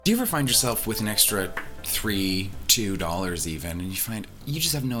Do you ever find yourself with an extra $2 even, and you find you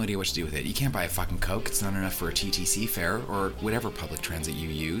just have no idea what to do with it? You can't buy a fucking Coke. It's not enough for a TTC fare or whatever public transit you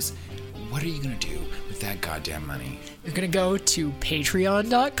use. What are you going to do with that goddamn money? You're going to go to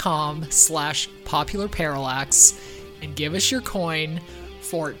patreon.com/popularparallax and give us your coin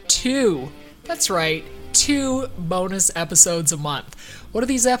for two bonus episodes a month. What are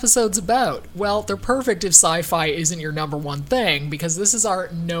these episodes about? Well, they're perfect if sci-fi isn't your number one thing, because this is our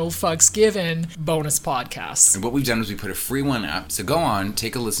no fucks given bonus podcast. And what we've done is we put a free one up. So go on,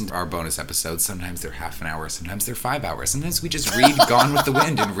 take a listen to our bonus episodes. Sometimes they're half an hour, sometimes they're 5 hours. Sometimes we just read Gone with the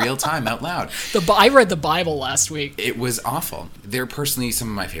Wind in real time out loud. I read the Bible last week. It was awful. They're personally some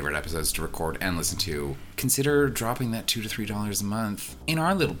of my favorite episodes to record and listen to. Consider dropping that $2 to $3 a month in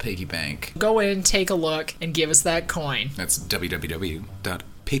our little piggy bank. Go in, take a look, and give us that coin. That's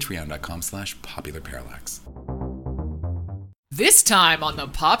www.patreon.com/popularparallax. This time on the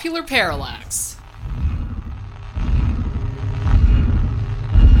Popular Parallax.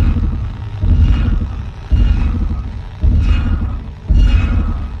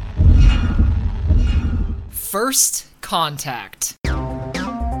 First Contact.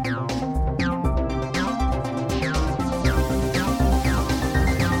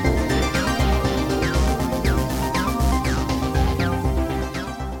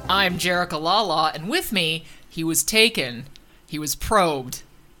 I'm Jerica Lala, and with me, he was taken, he was probed,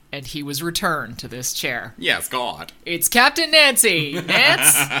 and he was returned to this chair. Yes, God. It's Captain Nancy.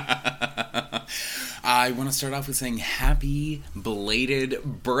 Nance? I want to start off with saying happy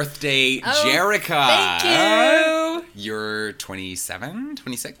belated birthday, Jerica. Thank you. You're 27,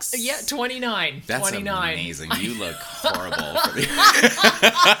 26? Yeah, 29. That's 29. Amazing. You look horrible for the...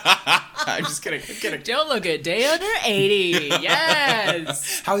 I'm just kidding. I'm kidding. Don't look a day under 80.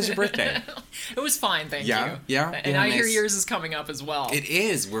 Yes. How was your birthday? It was fine, thank you. Yeah. And I hear yours is coming up as well. It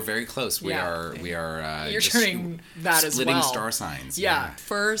is. We're very close. We Yeah. are. You're turning that as well. Splitting star signs. Yeah.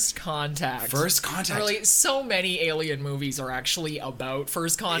 First Contact. First Contact. Really, so many alien movies are actually about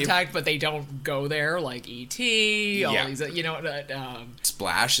first contact, but they don't go there, like E.T., all these,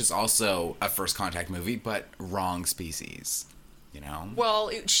 Splash is also a First Contact movie, but wrong species. You know?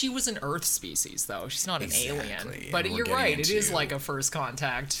 Well, she was an Earth species, though. She's not an alien. But you're right, it is like a First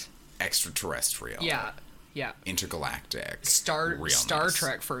Contact. Extraterrestrial. Yeah. Intergalactic. Star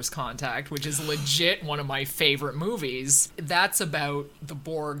Trek First Contact, which is legit one of my favorite movies. That's about the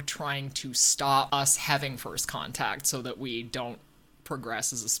Borg trying to stop us having first contact so that we don't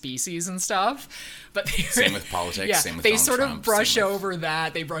progress as a species and stuff. But same with politics. Yeah, same with they Donald sort Trump, of brush over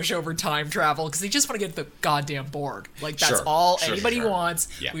that. They brush over time travel because they just want to get the goddamn Borg. Like that's all anybody wants.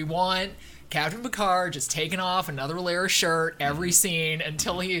 Yeah. We want Captain Picard just taking off another layer of shirt every scene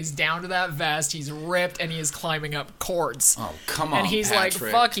until he is down to that vest. He's ripped and he is climbing up cords. Oh, come on, and he's Patrick.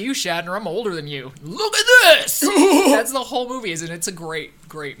 like, "Fuck you, Shatner. I'm older than you. Look at this." That's the whole movie, and it's a great,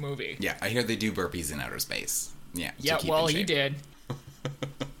 great movie. Yeah, I hear they do burpees in outer space. Yeah. Well, he did.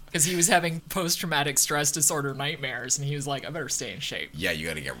 Because he was having post-traumatic stress disorder nightmares, and he was like, "I better stay in shape." Yeah, you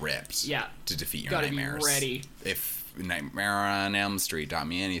got to get ripped. Yeah. To defeat your gotta nightmares. Be ready. If Nightmare on Elm Street taught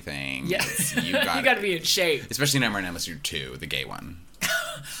me anything, yeah, you got to be in shape. Especially Nightmare on Elm Street 2, the gay one.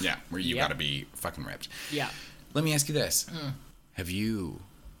 Yeah, where you got to be fucking ripped. Yeah. Let me ask you this: have you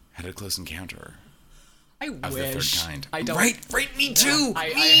had a close encounter? Of the third kind. I don't. Right. Me too.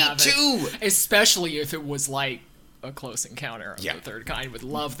 Me too. Especially if it was like a close encounter of the third kind. Would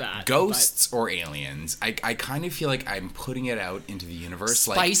love that. Ghosts or aliens? I kind of feel like I'm putting it out into the universe.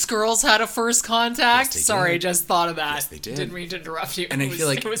 Spice Girls had a first contact. Yes, Sorry, I just thought of that. Yes, they did. Didn't mean to interrupt you. And I feel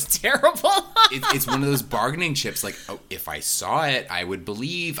like it was terrible. It's one of those bargaining chips. Like, oh, if I saw it, I would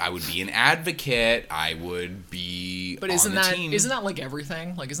believe. I would be an advocate. I would be. But isn't that like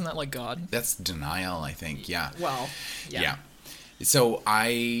everything? Like, isn't that like God? That's denial, I think. Yeah. Well. Yeah. So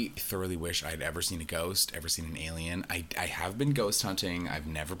I thoroughly wish I'd ever seen a ghost, ever seen an alien. I have been ghost hunting. I've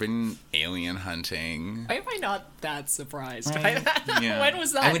never been alien hunting. Why am I not that surprised? Right? Yeah. When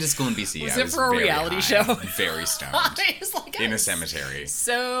was that? I went to school in BC. Was it for a reality show? Very stoned. In a cemetery.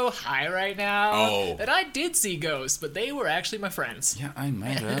 So high right now that I did see ghosts, but they were actually my friends. Yeah, I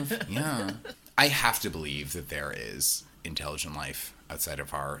might have. Yeah. I have to believe that there is intelligent life outside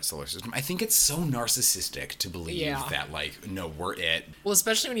of our solar system. I think it's so narcissistic to believe that, like, no, we're it. Well,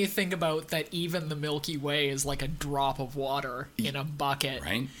 especially when you think about that even the Milky Way is like a drop of water in a bucket.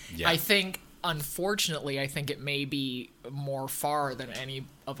 Right? Yeah. I think, unfortunately, it may be more far than any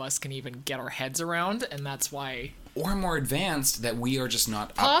of us can even get our heads around, and that's why... Or more advanced, that we are just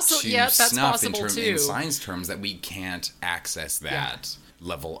not up to snuff in science terms, that we can't access that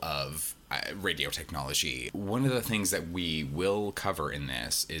level of radio technology. One of the things that we will cover in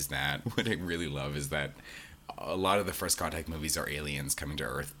this is that what I really love is that a lot of the First Contact movies are aliens coming to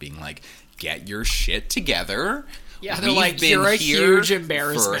Earth being like, get your shit together. Yeah, they're We've like, been you're a here huge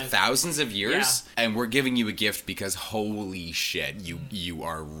embarrassment. for thousands of years, and we're giving you a gift because holy shit, you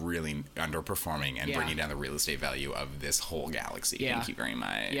are really underperforming and bringing down the real estate value of this whole galaxy. Yeah. Thank you very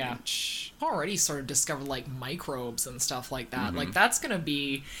much. Yeah. Already sort of discovered like microbes and stuff like that. Mm-hmm. Like that's gonna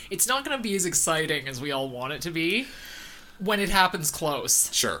be, it's not gonna be as exciting as we all want it to be when it happens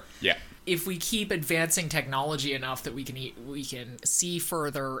close. Sure. Yeah. If we keep advancing technology enough that we can see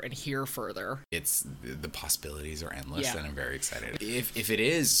further and hear further. It's the possibilities are endless, Yeah. and I'm very excited. If it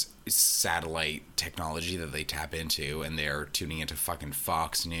is satellite technology that they tap into and they're tuning into fucking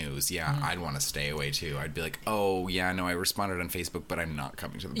Fox News, I'd want to stay away too. I'd be like, oh yeah, no, I responded on Facebook, but I'm not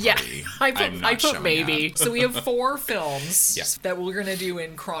coming to the party. I put maybe. Up. So we have 4 films Yeah. that we're gonna do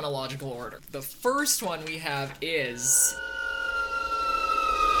in chronological order. The first one we have is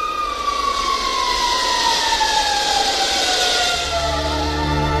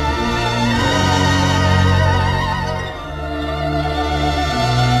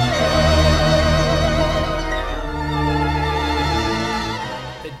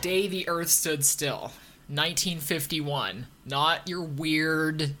The Day the Earth Stood Still, 1951. Not your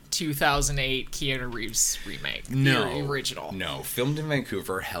weird 2008 Keanu Reeves remake. No, The original. No, filmed in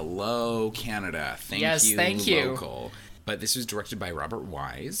Vancouver. Hello, Canada. Thank you, local. But this was directed by Robert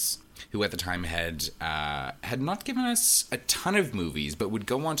Wise, who at the time had not given us a ton of movies, but would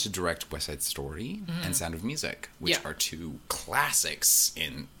go on to direct West Side Story and Sound of Music, which are 2 classics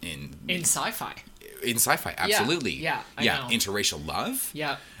in sci-fi. In sci-fi, absolutely. Yeah, I know. Interracial love.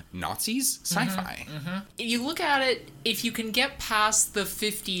 Yeah. Nazis, sci-fi. You look at it, if you can get past the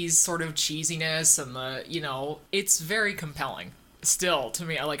 50s sort of cheesiness and the, it's very compelling. Still, to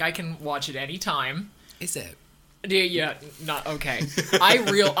me, like, I can watch it anytime. Is it? Yeah, not okay.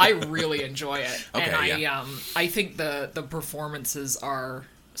 I really enjoy it. Okay, and I think the performances are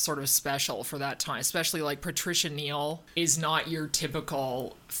sort of special for that time, especially like Patricia Neal is not your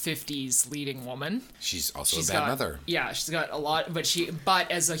typical 50s leading woman. She's also a bad mother. Yeah, she's got a lot, but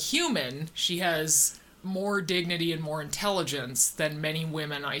as a human, she has more dignity and more intelligence than many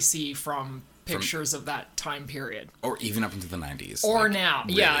women I see from pictures of that time period. Or even up into the 90s. Or like, now.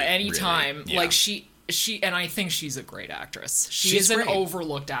 really, Anytime. Really, yeah. Like she and I think she's a great actress. She's She's an great.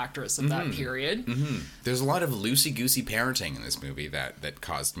 overlooked actress of that period. There's a lot of loosey-goosey parenting in this movie that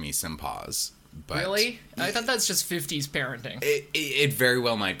caused me some pause. But Really? I thought that's just 50s parenting. It very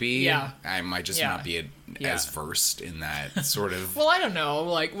well might be. Yeah. I might just Yeah. not be Yeah. as versed in that sort of... Well, I don't know.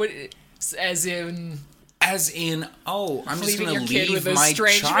 Like, what? As in... As in, I'm just Leaving going your to kid leave with a my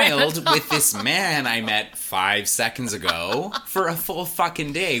strange child man. with this man I met 5 seconds ago for a full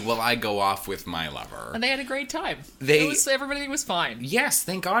fucking day while I go off with my lover. And they had a great time. Everybody was fine. Yes,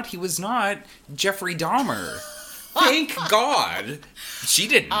 thank God he was not Jeffrey Dahmer. Thank God. She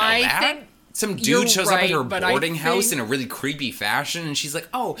didn't know I that. think Some you're dude shows up at her right, but I boarding house think- in a really creepy fashion, and she's like,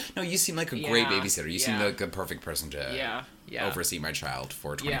 "Oh, no, you seem like a great Yeah, babysitter. You seem yeah. like the perfect person to Yeah. oversee my child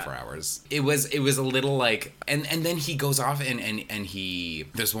for 24 Yeah. hours." It was a little like, and then he goes off and he.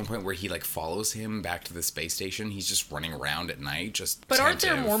 There's one point where he like follows him back to the space station. He's just running around at night, just. But aren't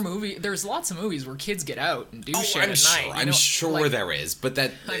there attentive. more movies? There's lots of movies where kids get out and do shit I'm at sure, night. You I'm know, sure like, there is, but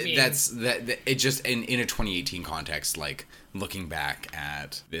I mean- that's it. Just in a 2018 context, like looking back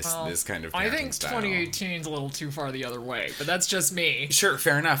at this kind of parenting I think style. 2018 is a little too far the other way, but that's just me. Sure,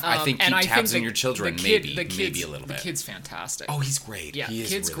 fair enough. I think keep tabs on your children, maybe a little bit. The kid's fantastic. Oh, he's great. yeah, he is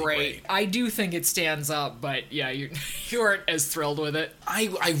kid's really great. I do think it stands up, but yeah, you aren't as thrilled with it.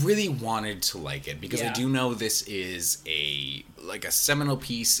 I really wanted to like it because I Yeah. do know this is a seminal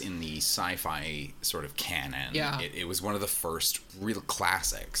piece in the sci-fi sort of canon. Yeah. It was one of the first real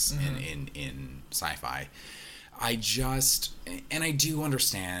classics in sci-fi. I do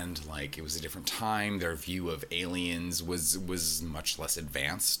understand, like, it was a different time. Their view of aliens was much less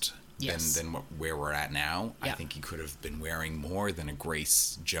advanced Yes. than where we're at now. Yeah. I think he could have been wearing more than a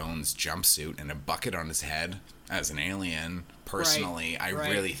Grace Jones jumpsuit and a bucket on his head as an alien. Personally, I right.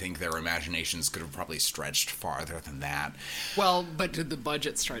 really think their imaginations could have probably stretched farther than that. Well, but did the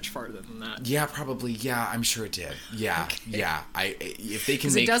budget stretch farther than that? Yeah, probably. Yeah, I'm sure it did. Yeah, yeah. If they can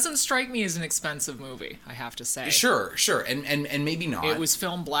Because make it doesn't strike me as an expensive movie, I have to say. sure, and maybe not. It was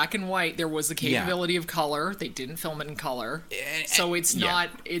filmed black and white. There was the capability of color. They didn't film it in color. So it's yeah.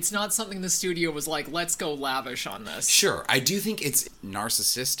 not something the studio was like, let's go lavish on this. Sure, I do think it's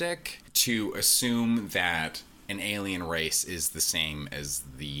narcissistic to assume that an alien race is the same as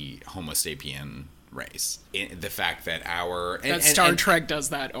the Homo sapien race. The fact that Star Trek does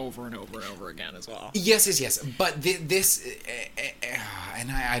that over and over and over again as well. Yes. But this, and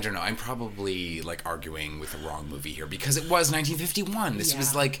I don't know. I'm probably like arguing with the wrong movie here because it was 1951. This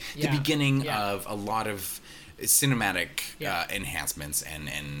was like the beginning of a lot of cinematic enhancements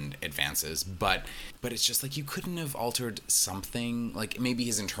and advances, but it's just like you couldn't have altered something. Like maybe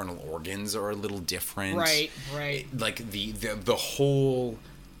his internal organs are a little different. Right. Like the whole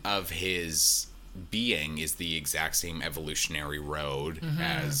of his being is the exact same evolutionary road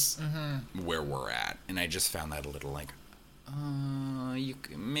as where we're at, and I just found that a little like you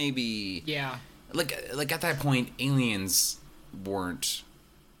maybe like at that point aliens weren't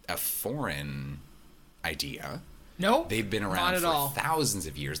a foreign idea. No, they've been around for thousands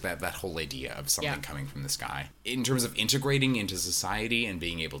of years. That whole idea of something coming from the sky, in terms of integrating into society and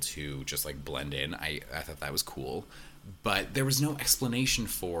being able to just like blend in, I thought that was cool. But there was no explanation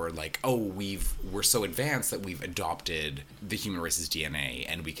for like, oh, we're so advanced that we've adopted the human race's DNA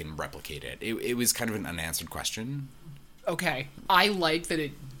and we can replicate it. It was kind of an unanswered question. Okay, I like that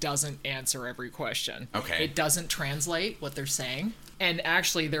it doesn't answer every question. Okay, it doesn't translate what they're saying. And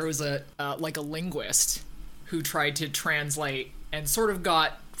actually, there was a linguist who tried to translate and sort of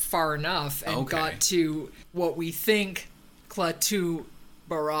got far enough and got to what we think Klaatu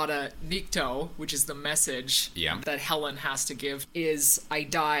Barada Nikto, which is the message that Helen has to give, is I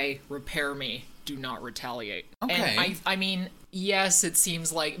die, repair me, do not retaliate. Okay. And I mean, yes, it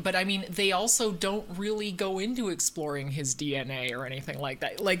seems like, but I mean, they also don't really go into exploring his DNA or anything like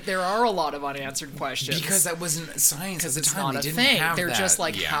that. Like, there are a lot of unanswered questions. Because that wasn't science at the time. It's not a thing. They're just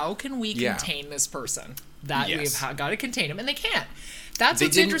like, how can we contain this person? That we've got to contain him, and they can't. That's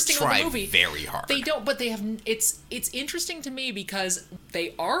what's interesting about the movie. Very hard. They don't, but they have. It's interesting to me because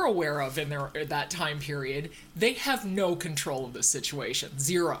they are aware of in that time period. They have no control of the situation.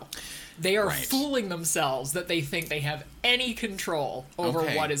 Zero. They are fooling themselves that they think they have any control over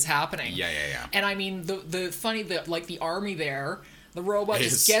what is happening. Yeah. And I mean, the army there, the robot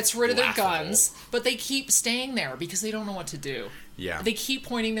just gets rid of their guns, but they keep staying there because they don't know what to do. Yeah. They keep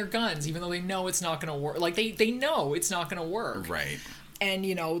pointing their guns even though they know it's not going to work. Like they know it's not going to work. Right. And,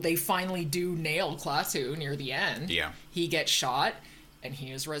 you know, they finally do nail Klaatu near the end. Yeah. He gets shot, and he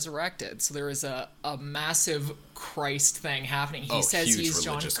is resurrected. So there is a massive Christ thing happening. He says he's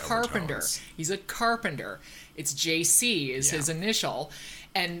John Carpenter. Overtones. He's a carpenter. It's JC is his initial.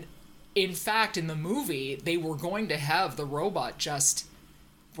 And, in fact, in the movie, they were going to have the robot just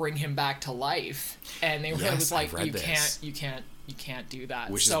bring him back to life. And it was like, you can't do that.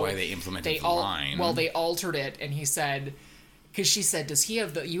 Which is why they implemented the line. Well, they altered it, and he said... Because she said, "Does he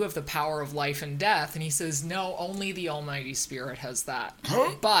have you have the power of life and death?" And he says, "No, only the Almighty Spirit has that."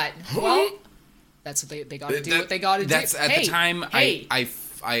 But that's what they got to do. What they got to do. That's at the time. I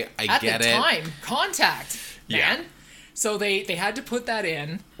get it. At the time, contact, man. Yeah. So they had to put that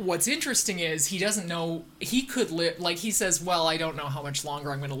in. What's interesting is he doesn't know he could live. Like he says, "Well, I don't know how much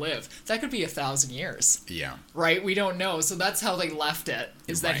longer I'm going to live." That could be 1,000 years. Yeah. Right. We don't know. So that's how they left it.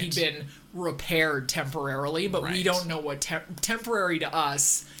 Is that he'd been repaired temporarily, but we don't know what temporary to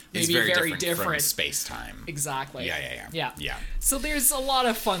us may be very different from space-time. Exactly. Yeah. So there's a lot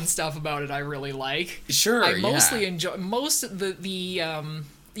of fun stuff about it I really like. Sure, I mostly enjoy most of the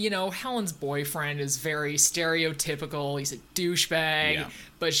you know, Helen's boyfriend is very stereotypical. He's a douchebag,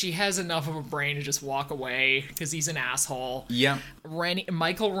 but she has enough of a brain to just walk away because he's an asshole. Yeah.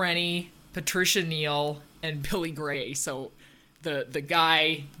 Michael Rennie, Patricia Neal, and Billy Gray. So the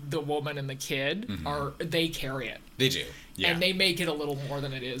guy, the woman, and the kid they carry it. They do. Yeah. And they make it a little more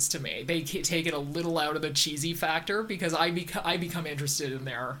than it is to me. They take it a little out of the cheesy factor because I become interested in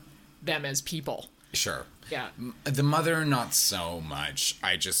them as people. Sure. Yeah. The mother, not so much.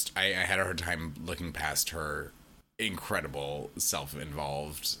 I had a hard time looking past her incredible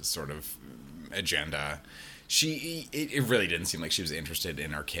self-involved sort of agenda. It really didn't seem like she was interested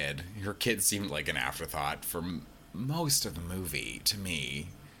in her kid. Her kid seemed like an afterthought for most of the movie to me.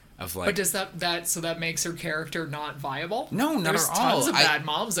 Of like, but does that makes her character not viable? No, not There's at all. There's tons of bad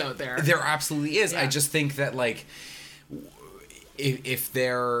moms out there. There absolutely is. Yeah. I just think that like if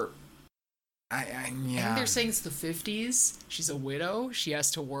they're I think they're saying it's the 50s. She's a widow. She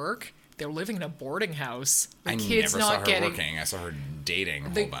has to work. They're living in a boarding house. The kid's never not saw her working. I saw her dating a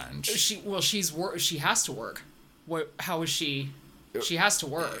whole bunch. She has to work. How is she? She has to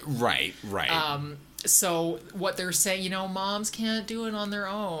work. Right. So what they're saying, you know, moms can't do it on their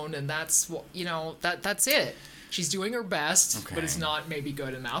own, and that's that's it. She's doing her best, but it's not maybe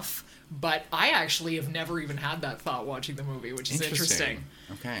good enough. But I actually have never even had that thought watching the movie, which is interesting.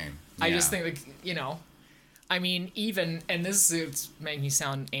 Okay. I just think, like, you know, I mean, even, and this is making me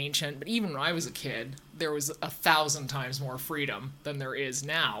sound ancient, but even when I was a kid, there was 1,000 times more freedom than there is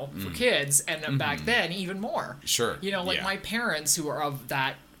now for kids, and back then, even more. Sure. You know, like my parents, who are of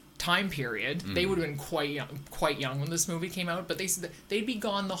that time period, they would have been quite young when this movie came out, but they said they'd be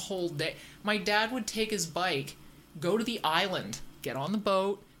gone the whole day. My dad would take his bike, go to the island, get on the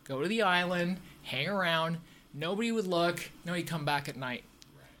boat, go to the island, hang around. Nobody would look. No, he'd come back at night.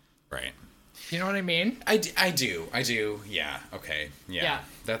 Right. You know what I mean? I do. Yeah. Okay. Yeah.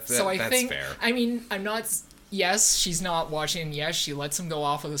 That's fair. I mean, I'm not. Yes, she's not watching. Yes, she lets him go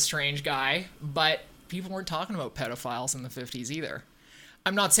off with a strange guy, but people weren't talking about pedophiles in the 50s either.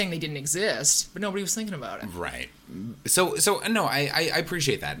 I'm not saying they didn't exist, but nobody was thinking about it. Right. So no, I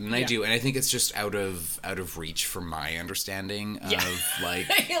appreciate that, and I do, and I think it's just out of reach from my understanding of like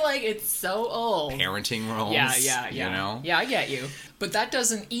like it's so old parenting roles. Yeah. You know. Yeah, I get you. But that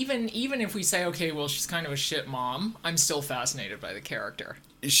doesn't even if we say, okay, well, she's kind of a shit mom, I'm still fascinated by the character.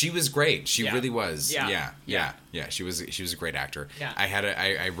 She was great. She really was. Yeah. She was a great actor. Yeah.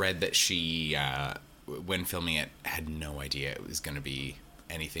 I read that she when filming it had no idea it was going to be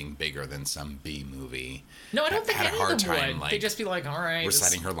anything bigger than some B movie. No, I don't think had any a hard of them time, would. like, They'd just be like, all right,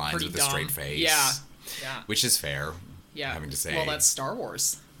 reciting her lines with a straight face. Yeah. Which is fair. Yeah. Having to say. Well, that's Star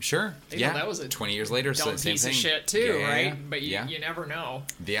Wars. Sure. Yeah. That was a 20 years later, dumb same piece thing. of shit too, right? Yeah. But you never know.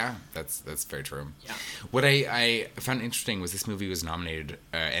 Yeah, that's very true. Yeah. What I found interesting was this movie was nominated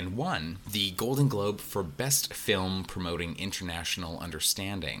and won the Golden Globe for Best Film Promoting International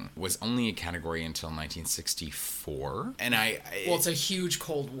Understanding. Was only a category until 1964, and well, it's a huge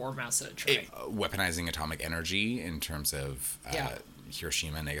Cold War message, right? Weaponizing atomic energy in terms of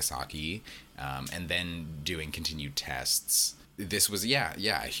Hiroshima and Nagasaki, and then doing continued tests. This was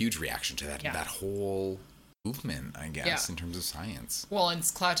a huge reaction to that whole movement, I guess, in terms of science. Well, and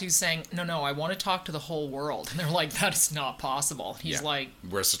Klaatu's saying, no, I want to talk to the whole world. And they're like, that's not possible. He's like,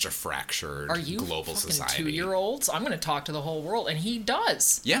 we're such a fractured global society. 2-year-olds? I'm going to talk to the whole world. And he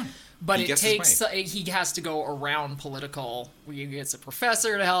does. Yeah. But he has to go around political. He gets a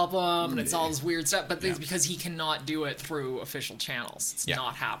professor to help him, and it's all this weird stuff. But it's because he cannot do it through official channels. It's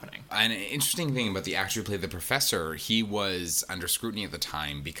not happening. An interesting thing about the actor who played the professor, he was under scrutiny at the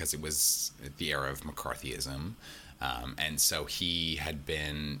time because it was the era of McCarthyism. And so he had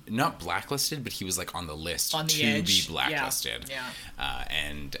been not blacklisted, but he was like on the list to edge. Be blacklisted. Yeah.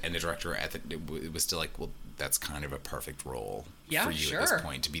 And the director was still like, well, that's kind of a perfect role for you sure. at this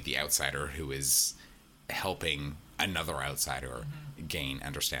point, to be the outsider who is helping another outsider gain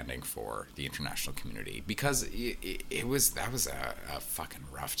understanding for the international community, because that was a fucking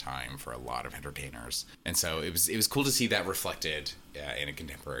rough time for a lot of entertainers, and so it was cool to see that reflected in a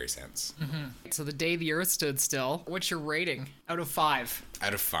contemporary sense. So The Day the Earth Stood Still. What's your rating out of 5?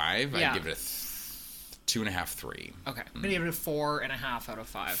 Out of 5, I'd give it a 2.5, 3. Okay, I'm gonna give it a 4.5 out of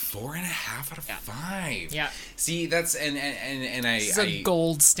 5. 4.5 out of 5. Yeah. See, that's and I. It's a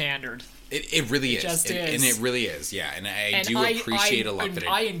gold standard. It really is. Just is. And it really is. Yeah, and I do appreciate a lot that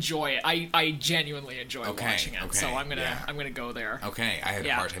I enjoy it. I genuinely enjoy watching it. Okay, so I'm gonna go there. Okay, I had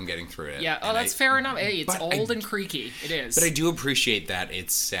a hard time getting through it. Yeah. Oh, that's fair enough. Hey, it's old and creaky. It is. But I do appreciate that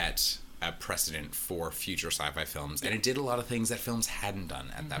it set a precedent for future sci-fi films, and it did a lot of things that films hadn't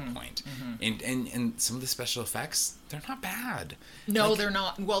done at that point. And some of the special effects, they're not bad. No, they're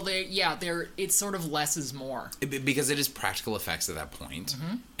not. Well, they're it's sort of less is more. Because it is practical effects at that point,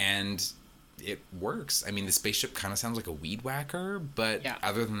 and it works. I mean, the spaceship kind of sounds like a weed whacker, but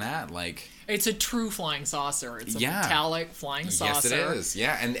other than that, like, it's a true flying saucer. It's a metallic flying saucer. Yes, it is.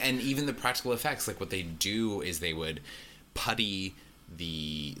 Yeah, and even the practical effects, like what they do is they would putty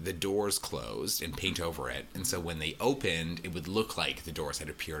the doors closed and paint over it, and so when they opened, it would look like the doors had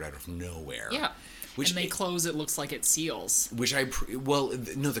appeared out of nowhere. Yeah. And they close, it looks like it seals.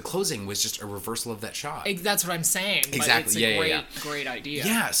 The closing was just a reversal of that shot. That's what I'm saying. Exactly. But it's a great idea.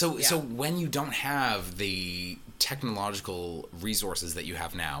 Yeah. So when you don't have the technological resources that you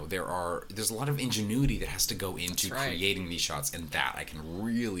have now, there's a lot of ingenuity that has to go into creating these shots, and that I can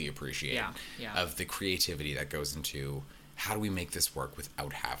really appreciate. Of the creativity that goes into how do we make this work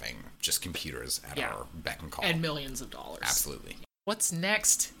without having just computers at our beck and call and millions of dollars. Absolutely. What's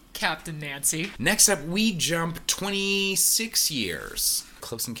next, Captain Nancy? Next up, we jump 26 years.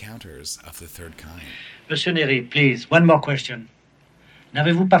 Close Encounters of the Third Kind. Monsieur Neri, please, one more question.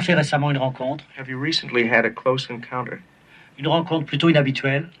 N'avez-vous pas fait récemment une rencontre? Have you recently had a close encounter? Une rencontre plutôt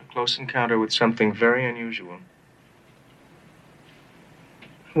inhabituelle? A close encounter with something very unusual.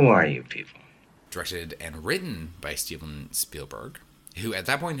 Who are you people? Directed and written by Steven Spielberg. who at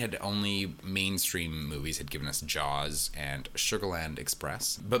that point had only mainstream movies, had given us Jaws and Sugarland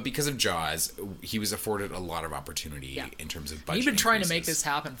Express. But because of Jaws, he was afforded a lot of opportunity in terms of budget. He's been trying to make increases. this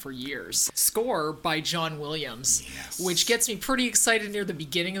happen for years. Score by John Williams, Yes. which gets me pretty excited near the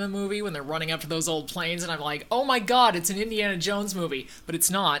beginning of the movie when they're running up to those old planes, and I'm like, oh my god, it's an Indiana Jones movie. But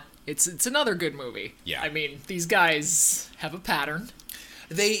it's not. It's another good movie. Yeah. I mean, these guys have a pattern.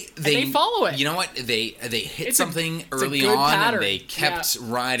 They follow it. You know what? They hit It's something it's a early good on, pattern. and they kept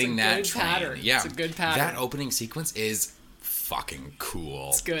riding It's a that good train. pattern. Yeah, It's a good pattern. That opening sequence is fucking cool.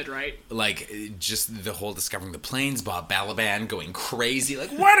 It's good, right? Like, just the whole discovering the planes, Bob Balaban going crazy,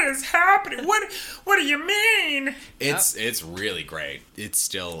 like, what is happening? What do you mean? It's really great. It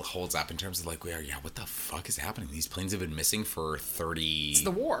still holds up in terms of like, what the fuck is happening? These planes have been missing for 30... It's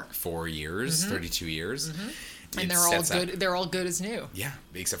the war. 4 years, 32 years. And It they're all sets up- good. They're all good as new. Yeah,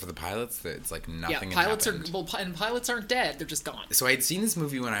 except for the pilots. It's like nothing Yeah, had pilots happened. and pilots aren't dead. They're just gone. So I had seen this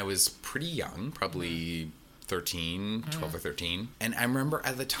movie when I was pretty young, probably 13, 12 or 13. And I remember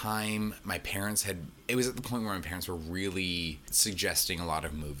at the time, it was at the point where my parents were really suggesting a lot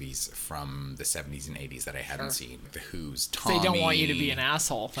of movies from the 70s and 80s that I hadn't seen. The Who's, Tommy. They don't want you to be an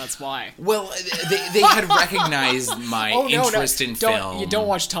asshole. That's why. Well, they had recognized my interest in film. You don't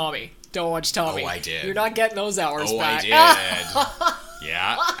watch Tommy. Don't watch Tommy. Oh, I did. You're not getting those hours back. I did.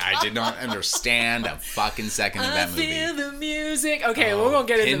 Yeah, I did not understand a fucking second of that movie. Feel the music. Okay, we're gonna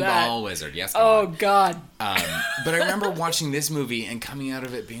get into that. Pinball Wizard, yes. Oh God. But I remember watching this movie and coming out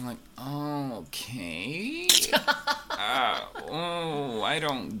of it being like, okay. I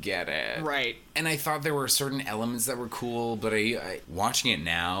don't get it. Right. And I thought there were certain elements that were cool, but I watching it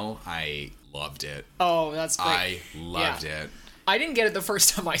now, I loved it. Oh, that's great. I loved it. I didn't get it the first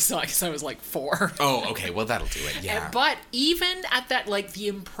time I saw it because I was like 4. Oh, okay. Well, that'll do it. Yeah. But even at that, like, the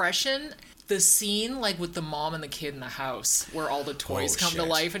impression, the scene, like, with the mom and the kid in the house where all the toys come to shit.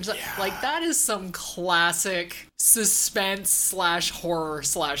 life and stuff, Yeah. like, that is some classic suspense / horror /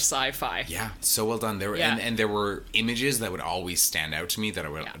 sci-fi. Yeah, so well done. There Yeah. and there were images that would always stand out to me that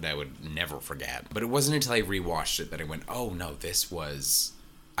I would never forget. But it wasn't until I rewatched it that I went, "Oh no, this was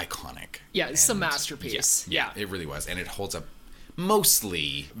iconic." Yeah, it's a And masterpiece. Yeah, Yeah. it really was, and it holds up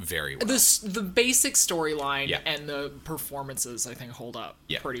mostly very well. The basic storyline Yeah. and the performances, I think, hold up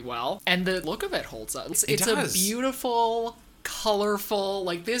Yeah. pretty well. And the look of it holds up. It's does. a beautiful, colorful,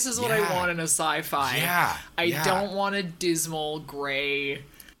 like, this is what I Yeah. want in a sci-fi. Yeah, I yeah. don't want a dismal, gray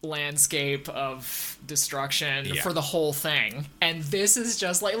landscape of destruction Yeah. for the whole thing. And this is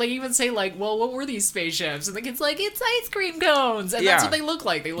just like even say like, well, what were these spaceships? And the kid's like, it's ice cream cones. And that's Yeah. what they look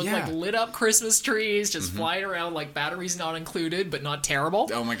like. They look Yeah. like lit up Christmas trees just flying around, like batteries not included, but not terrible.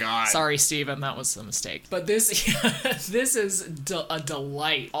 Oh my god. Sorry, Steven, that was a mistake. But this this is a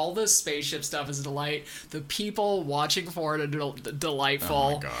delight. All the spaceship stuff is a delight. The people watching for it are delightful.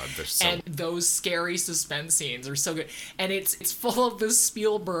 Oh my god, they're so And those scary suspense scenes are so good. And it's full of this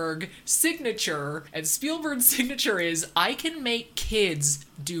Spielberg signature. And Spielberg's signature is, I can make kids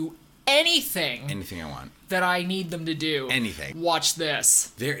do anything anything I want. that I need them to do. Anything. Watch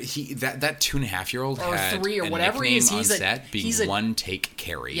this. That 2.5-year-old Or had 3 or a whatever he nickname is. on He's a- set being he's a- one take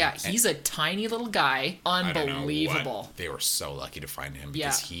Carrie. Yeah, he's a tiny little guy. I don't know Unbelievable. what- They were so lucky to find him Yeah.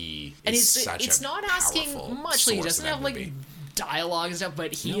 because he And is it's such it's a not asking powerful much. Like, he source doesn't of have that like movie. dialogue and stuff,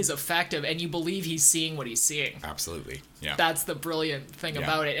 but he is effective, and you believe he's seeing what he's seeing. Absolutely. Yeah. That's the brilliant thing Yeah.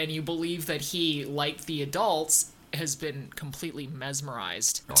 about it, and you believe that he, like the adults, has been completely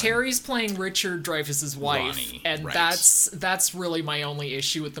mesmerized. Terry's playing Richard Dreyfuss's wife, Ronnie, and right. that's really my only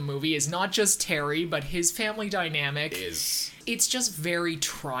issue with the movie. Is not just Terry, but his family dynamic. It's just very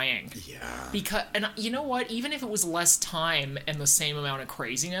trying. Yeah. Because, and you know what? Even if it was less time and the same amount of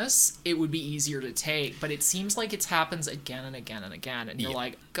craziness, it would be easier to take. But it seems like it happens again and again and again. And you're Yeah.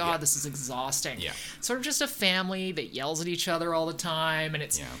 like, God, Yeah. this is exhausting. Yeah. Sort of just a family that yells at each other all the time. And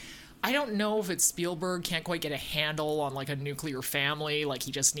it's, Yeah. I don't know if it's Spielberg can't quite get a handle on like a nuclear family. Like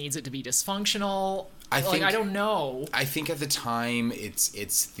he just needs it to be dysfunctional. I think- I don't know. I think at the time it's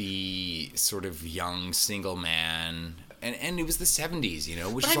the sort of young single man. And it was the 70s, you know,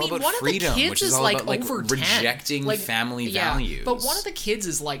 which But is I all mean, about one freedom, of the kids which is is all like about like over 10. rejecting Like, family yeah, values. But one of the kids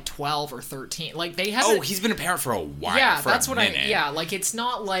is like 12 or 13. Like they have. Oh, he's been a parent for a while. Yeah, for that's a what minute. Yeah, like it's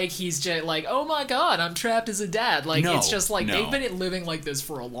not like he's just like, oh my god, I'm trapped as a dad. Like No, it's just like no. they've been living like this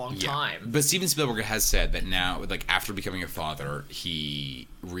for a long Yeah. time. But Steven Spielberg has said that now, like after becoming a father, he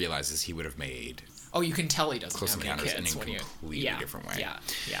realizes he would have made Oh, you can tell he doesn't Close have any Encounters kids in a when you. completely Yeah, different way. Yeah,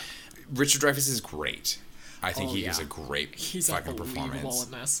 yeah. Richard Dreyfuss is great. I think Oh, he yeah. gives a great He's fucking unbelievable performance.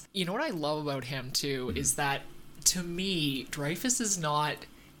 in this. You know what I love about him too Mm-hmm. is that to me, Dreyfuss is not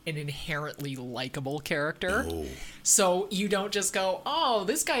an inherently likable character. Oh. So you don't just go, oh,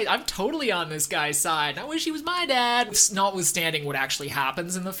 this guy, I'm totally on this guy's side. I wish he was my dad. Notwithstanding what actually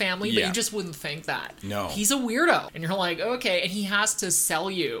happens in the family, but Yeah. you just wouldn't think that. No. He's a weirdo. And you're like, okay. And he has to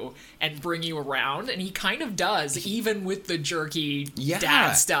sell you and bring you around. And he kind of does, even with the jerky Yeah.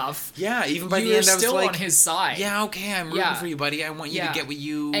 dad stuff. Yeah, even by the You're end, I was still like, on his side. yeah, okay, I'm rooting Yeah. for you, buddy. I want you to get what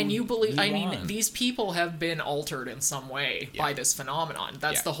you and you believe. I mean, want. these people have been altered in some way by this phenomenon.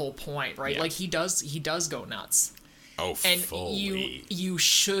 That's Yeah. the whole point, right? Yeah. Like he does go nuts. Oh, And fully. you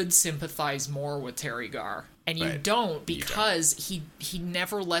should sympathize more with Terry Garr. And you But don't because he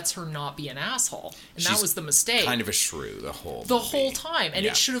never lets her not be an asshole. And that She's was the mistake. kind of a shrew the whole whole time. And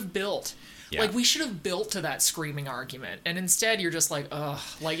Yeah. it should have built. Yeah. Like we should have built to that screaming argument. And instead you're just like, ugh,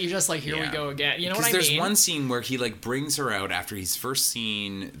 like you're just like, here we Yeah. go again. You know what I Because mean? there's one scene where he like brings her out after he's first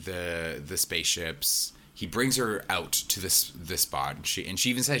seen the spaceships. He brings her out to this spot, and she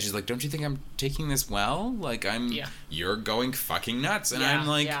even says, she's like, "Don't you think I'm taking this well? Like you're going fucking nuts," and I'm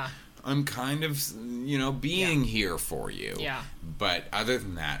like, I'm kind of, being here for you. Yeah. But other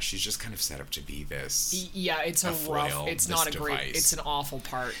than that, she's just kind of set up to be this. Yeah, it's a rough. foil, It's this not a great. device. It's an awful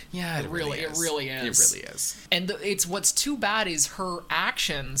part. Yeah, it really is. It really is. And it's what's too bad is her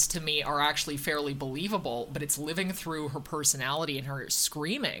actions to me are actually fairly believable, but it's living through her personality and her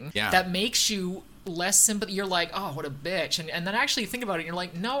screaming that makes you less sympathy. You're like, oh, what a bitch, and then actually think about it. And you're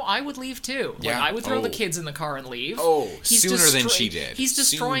like, no, I would leave too. Like, Yeah. I would throw the kids in the car and leave. Oh, sooner than she did. He's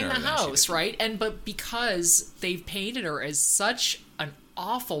destroying Sooner the than she house, did. right? But because they've painted her as such an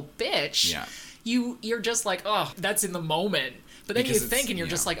awful bitch, Yeah. you're just like, oh, that's in the moment. But then Because you it's, think, and you're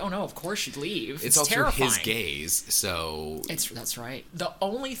just like, oh no, of course she'd leave. It's all terrifying. through his gaze, so That's right. The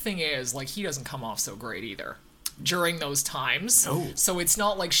only thing is, like, he doesn't come off so great either during those times. No. So it's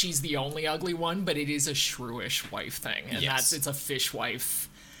not like she's the only ugly one, but it is a shrewish wife thing, and Yes. it's a fishwife.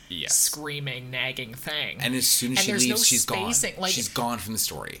 yes. Screaming, nagging thing. And as soon as And she there's leaves, no she's gone. spacing, like- She's gone from the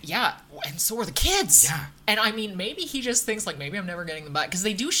story. Yeah, and so are the kids. Yeah. And I mean, maybe he just thinks, like, maybe I'm never getting them back. Because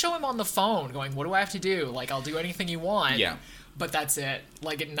they do show him on the phone going, what do I have to do? Like, I'll do anything you want. Yeah. But that's it.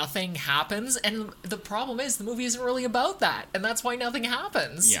 Like, nothing happens. And the problem is, the movie isn't really about that. And that's why nothing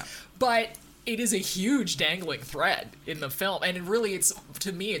happens. Yeah. But it is a huge dangling thread in the film. And it really,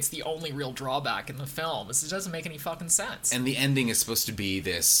 to me, it's the only real drawback in the film. Is it doesn't make any fucking sense. And the ending is supposed to be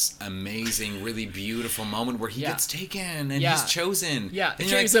this amazing, really beautiful moment where he Yeah. gets taken and Yeah. he's chosen. Yeah, and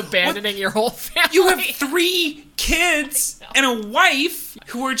he's you're like, abandoning your whole family. You have 3 kids and a wife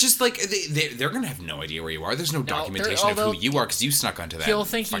who are just like they're gonna have no idea where you are. There's no documentation of who you are because you snuck onto that he'll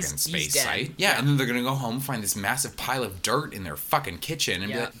think fucking he's space dead. site. Yeah, and then they're gonna go home, find this massive pile of dirt in their fucking kitchen,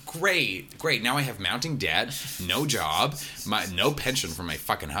 and be Yeah. like, great. Now I have mounting debt, no job, no pension from my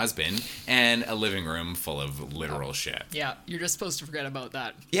fucking husband, and a living room full of literal shit. Yeah, you're just supposed to forget about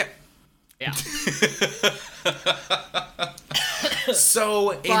that. Yep. Yeah.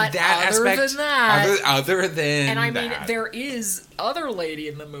 So in But that other aspect, than that- other than And I mean, that, there is other lady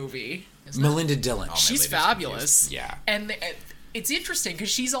in the movie. Melinda Dillon. Oh, my She's lady's fabulous. confused. Yeah. And it's interesting because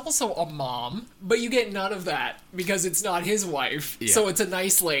she's also a mom, but you get none of that because it's not his wife. Yeah. So it's a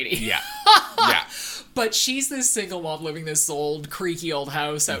nice lady. Yeah. Yeah. But she's this single mom living this old, creaky old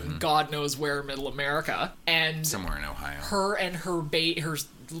house out in God knows where in middle America. And Somewhere in Ohio. her and her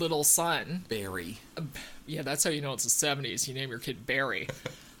little son. Barry. Yeah, that's how you know it's the 70s. You name your kid Barry.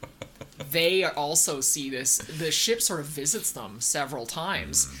 They also see this. The ship sort of visits them several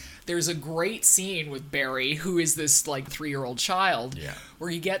times. There's a great scene with Barry, who is this like 3-year-old child, Yeah. where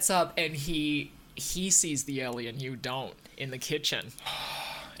he gets up and he sees the alien, you don't, in the kitchen,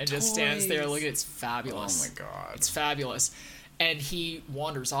 and just stands there. Look, it's fabulous. Oh my god. It's fabulous. And he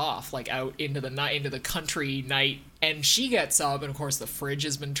wanders off, like out into the night, into the country night. And she gets up, and of course the fridge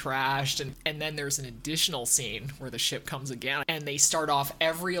has been trashed. And then there's an additional scene where the ship comes again, and they start off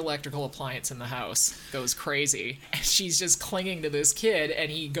every electrical appliance in the house goes crazy. And she's just clinging to this kid,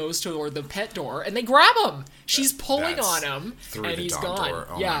 and he goes toward the pet door, and they grab him. She's pulling That's on him, through and the he's dog gone. door.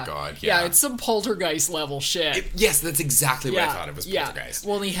 Oh yeah. my god. Yeah, Yeah. it's some poltergeist level shit. Yes, that's exactly what I thought it was. Poltergeist.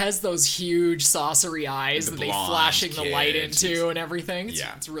 Well, and he has those huge saucery eyes The that they blonde flashing the light kid. into and everything.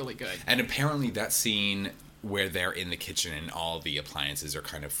 Yeah. It's really good. And apparently that scene where they're in the kitchen and all the appliances are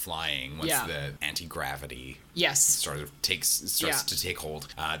kind of flying once Yeah. the anti-gravity Yes. starts to take hold,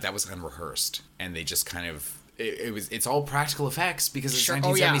 that was unrehearsed, and they just kind of it's all practical effects because it's Sure.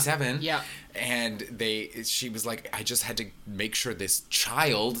 Oh, yeah. 1977. Yeah. And she was like, I just had to make sure this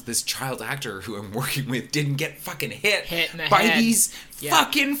child actor who I'm working with didn't get fucking hit in the by head. these Yeah.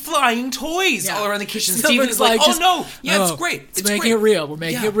 fucking flying toys Yeah. all around the kitchen. Someone's Steven is like, oh just, no, yeah, it's "Oh, great. It's It's making great. it real. We're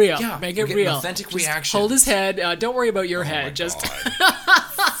making Yeah, it real. yeah. Make We're it getting real. authentic Just reaction. Hold his head. Don't worry about your head. Oh my Just God.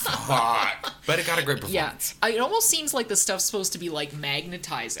 fuck. But it got a great Yeah, performance. it almost seems like the stuff's supposed to be like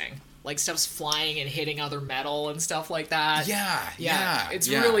magnetizing, like stuff's flying and hitting other metal and stuff like that. Yeah. It's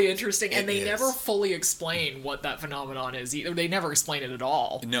yeah. really interesting, and It they is. never fully explain what that phenomenon is either. They never explain it at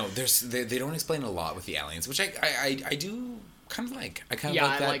all. No, they don't explain a lot with the aliens, which I do kind of like. I kind of Yeah,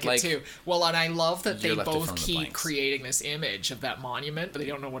 like that. I like it too. Well, and I love that they you're left to both fill in the keep blanks. creating this image of that monument, but they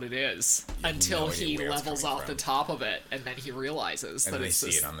don't know what it is until no idea he where it's levels coming off from. the top of it, and then he realizes And that they it's see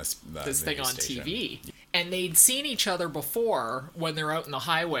this, it on this this the thing news on station. TV. And they'd seen each other before when they're out in the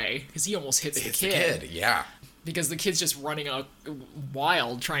highway, because he almost hits, It's the the kid. kid. Yeah. Because the kid's just running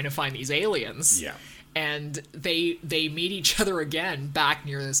wild trying to find these aliens. Yeah. And they meet each other again back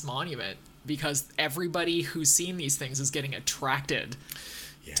near this monument because everybody who's seen these things is getting attracted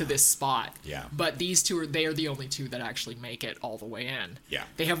to this spot. Yeah. But these two they are the only two that actually make it all the way in. Yeah.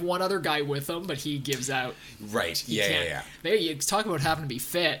 They have one other guy with them, but he gives out. Right. He Yeah. can't- Yeah. There you talk about having to be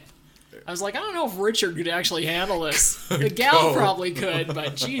fit. I was like, I don't know if Richard could actually handle this. The gal Go. probably could,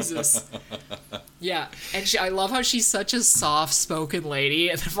 but Jesus. Yeah, and I love how she's such a soft-spoken lady,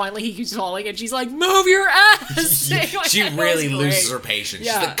 and then finally he keeps falling, and she's like, "Move your ass!" She That really was loses great. her patience.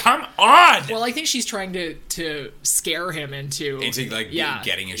 Yeah. She's like, "Come on!" Well, I think she's trying to scare him into Like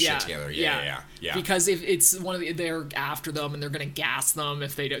getting his shit together. Yeah. Because if it's one of they're after them and they're gonna gas them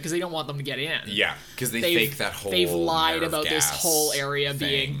if they do, because they don't want them to get in. Yeah, because they They've- fake that whole. They've lied nerve about this gas whole area thing.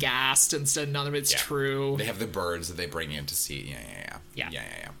 being gassed instead. None of it's Yeah. true. They have the birds that they bring in to see. Yeah.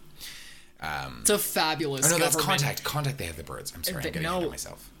 It's a fabulous. Oh no, that's government- Contact. Contact. They have the birds. I'm sorry, I'm getting no. ahead of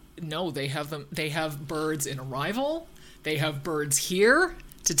myself. No, they have them. They have birds in Arrival. They have birds here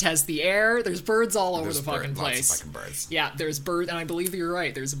to test the air. There's birds all over There's the fucking lots place. of fucking birds. Yeah, there's bird, and I believe you're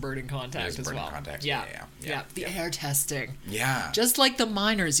right. There's a bird in Contact There's a as bird in well. Contact, Yeah. yeah. The air testing. Yeah. Just like the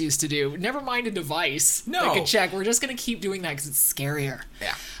miners used to do. Never mind a device. No. They could check. We're just gonna keep doing that because it's scarier.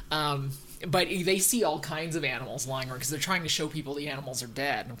 Yeah. But they see all kinds of animals lying around because they're trying to show people the animals are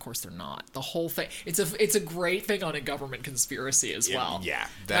dead, and of course they're not. The whole thing. It's a great thing on a government conspiracy as well. Yeah.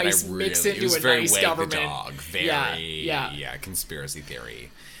 That nice I really. mix It into was a very nice wag government. the dog. Very. Yeah. Conspiracy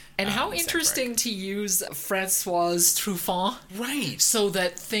theory. And how soundtrack. interesting to use Francoise Truffaut. Right. So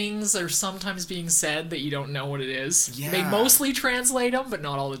that things are sometimes being said that you don't know what it is. Yeah. They mostly translate them, but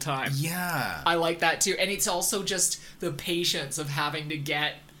not all the time. Yeah. I like that too. And it's also just the patience of having to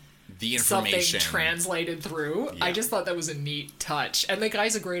get The something information. translated through. Yeah. I just thought that was a neat touch. And the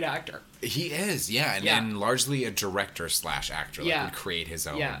guy's a great actor. He is, yeah, and, Yeah. and largely a director / actor. Like Yeah. would create his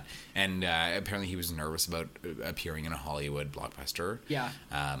own. Yeah. And apparently he was nervous about appearing in a Hollywood blockbuster. Yeah.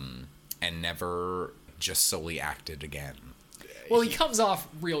 And never just solely acted again. Well, he comes off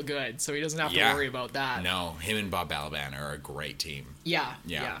real good, so he doesn't have to Yeah. worry about that. No, him and Bob Balaban are a great team. Yeah.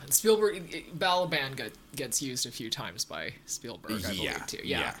 Yeah. And Spielberg, Balaban gets used a few times by Spielberg, I Yeah. believe, too.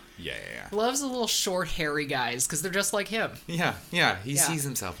 Yeah. Loves the little short, hairy guys because they're just like him. Yeah. He Yeah. sees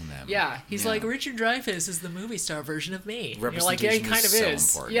himself in them. Yeah, he's like, Richard Dreyfuss is the movie star version of me. And you're like, yeah, he Representation kind of is so is.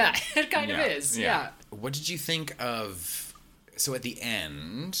 important. Yeah, it kind of is. Yeah. What did you think of? So at the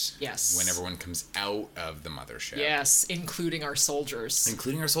end, Yes. when everyone comes out of the mothership, Yes, including our soldiers.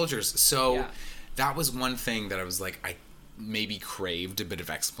 including our soldiers. So Yeah. that was one thing that I was like, I maybe craved a bit of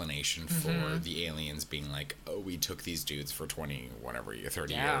explanation for Mm-hmm. the aliens being like, oh, we took these dudes for 20, whatever,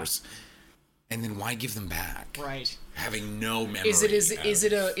 30 Yeah. years. And then why give them back? Right. Having no memory. Is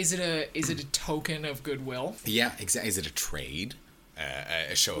it of- a token of goodwill? Yeah, exactly. Is it a trade?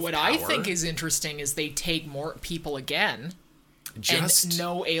 A show of What power? I think is interesting is they take more people again, just and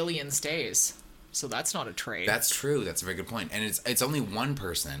no alien stays. So that's not a trade. That's true. That's a very good point. And it's only one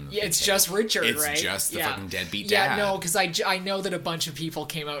person. Yeah, they it's take. just Richard, It's right? just the Yeah. fucking deadbeat Yeah, dad. no, because I know that a bunch of people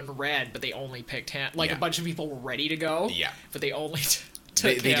came out in red, but they only picked him. Like Yeah. a bunch of people were ready to go. Yeah. But they only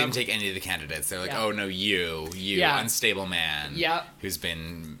They took him. didn't take any of the candidates. They're like, Yeah. oh no, you Yeah. unstable man, Yeah. who's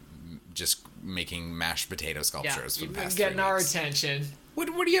been just making mashed potato Yeah, sculptures for you've the been past getting 3 our weeks. attention. What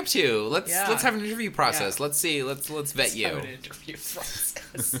are you up to? Let's Yeah. have an interview process. Yeah. Let's see. Let's vet you. Have an interview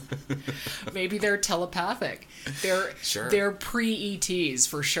process. Maybe they're telepathic. They're Sure. they're pre-ETs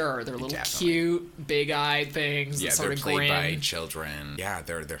for sure. They're little Definitely. cute, big-eyed things. Yeah, that they're sort of played by grin. children. Yeah,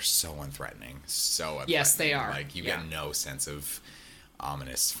 they're so unthreatening. So unthreatening. Yes, they are. Like you Yeah. get no sense of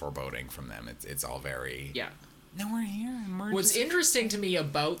ominous foreboding from them. It's all very Yeah. No, we're here. And we're What's just... interesting to me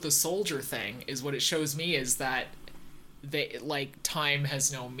about the soldier thing is what it shows me is that they like time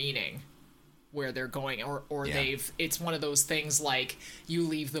has no meaning where they're going or Yeah. it's one of those things like you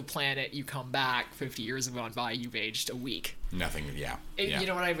leave the planet, you come back, 50 years have gone by, you've aged a week. Nothing. Yeah. You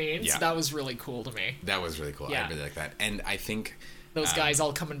know what I mean? Yeah. So that was really cool to me. That was really cool. Yeah. I really like that. And I think Those guys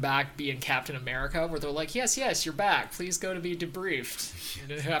all coming back being Captain America, where they're like, yes, you're back. Please go to be debriefed.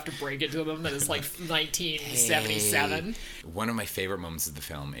 And you have to break it to them that it's like 1977. One of my favorite moments of the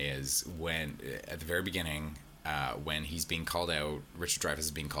film is when, at the very beginning, when he's being called out, Richard Dreyfuss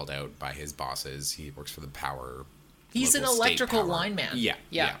is being called out by his bosses. He works for the power. He's an local state electrical power. lineman.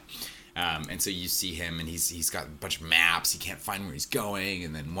 Yeah. And so you see him, and he's got a bunch of maps. He can't find where he's going,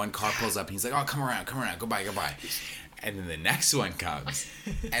 and then one car pulls up, and he's like, "Oh, come around, go by." And then the next one comes,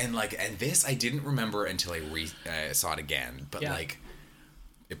 and this I didn't remember until I saw it again. But like,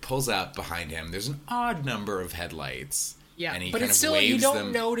 it pulls up behind him. There's an odd number of headlights. Yeah, and he but kind it's of still, waves you don't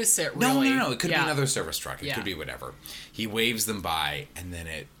them. notice it really. No. It could be another service truck. It Yeah. could be whatever. He waves them by, and then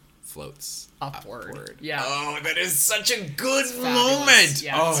it floats upward. Yeah. Oh, that is such a good fabulous. moment.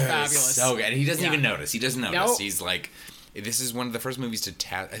 Yeah, oh, it's that is fabulous. so good. And he doesn't Yeah. even notice. He doesn't notice. Nope. He's like, this is one of the first movies to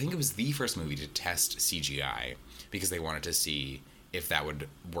test. I think it was the first movie to test CGI because they wanted to see if that would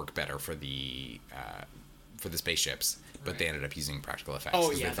work better for the spaceships. But they ended up using practical effects. Oh,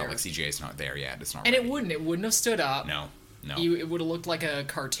 'cause yeah, they felt they're- like CGI is not there yet. It's not. And ready. it wouldn't have stood up. No. It would have looked like a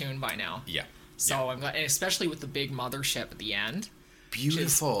cartoon by now. Yeah. So I'm glad, and especially with the big mothership at the end.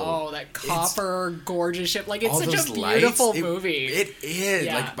 Beautiful. That copper gorgeous ship. Like, it's all such those a beautiful lights, movie. It is.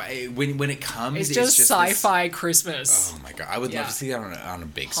 Yeah. Like when it comes, It's just this- sci-fi Christmas. Oh my god, I would love to see that on a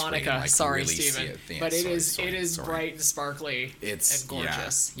big screen. Hanukkah. Like, Sorry, really Steven. see it. Yeah, But it sorry, is sorry. bright and sparkly and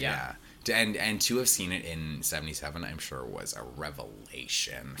gorgeous. Yeah. And to have seen it in '77, I'm sure was a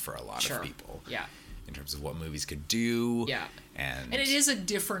revelation for a lot of people. Yeah. In terms of what movies could do. Yeah. And it is a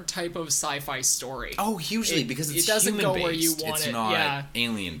different type of sci-fi story. Oh, hugely, because it's it doesn't go human-based. where you want it's it. not Yeah.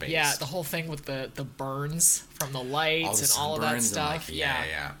 alien-based. Yeah, the whole thing with the burns from the lights and all of that sunburns stuff. and,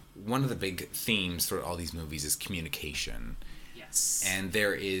 yeah. One of the big themes throughout all these movies is communication. Yes. And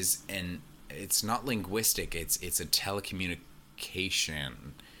there is it's not linguistic, it's a telecommunication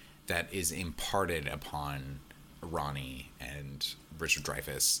that is imparted upon Ronnie and Richard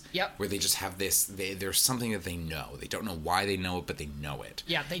Dreyfuss. Yep. Where they just have there's something that they know. They don't know why they know it, but they know it.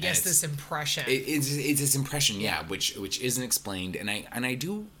 Yeah, they get this impression. It's this impression, which isn't explained, and I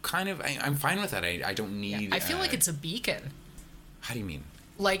do kind of I'm fine with that. I don't need. I feel like it's a beacon. How do you mean?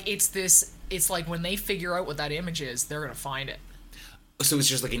 Like, it's like when they figure out what that image is, they're gonna find it. So it's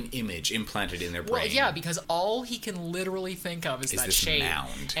just like an image implanted in their brain. Well, yeah, because all he can literally think of is that this shape,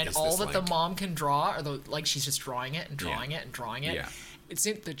 mound. and Is all this, that the like- mom can draw are she's just drawing it and drawing it and drawing it. Yeah. It's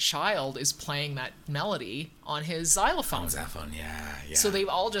the child is playing that melody on his xylophone. Yeah. So they've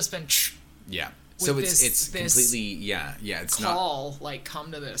all just been Yeah. with So this- it's this completely it's not. call like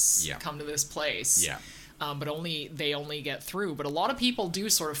come to this place. Yeah. But they only get through. But a lot of people do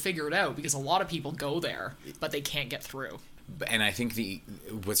sort of figure it out because a lot of people go there, but they can't get through. And I think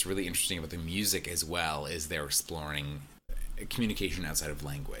what's really interesting about the music as well is they're exploring communication outside of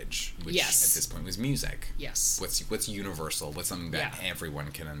language, which at this point was music. Yes. What's universal? What's something that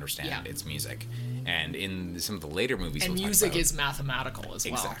everyone can understand? Yeah. It's music. And in some of the later movies, And we'll talk music about, is mathematical as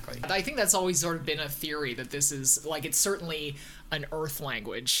well. Exactly. I think that's always sort of been a theory that this is like it's certainly an Earth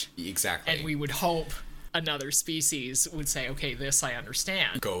language, exactly. and we would hope another species would say, "Okay, this I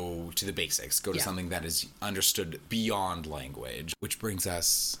understand." Go to the basics. Go to something that is understood beyond language. Which brings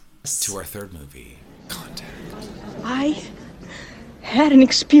us to our third movie, Contact. I had an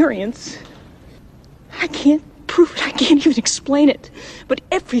experience. I can't prove it. I can't even explain it. But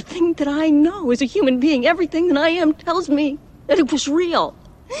everything that I know as a human being, everything that I am tells me that it was real.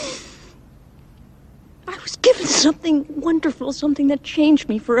 I was given something wonderful, something that changed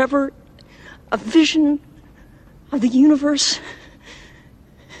me forever. A vision of the universe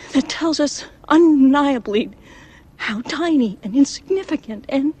that tells us undeniably how tiny and insignificant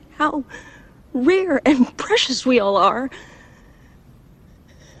and how rare and precious we all are.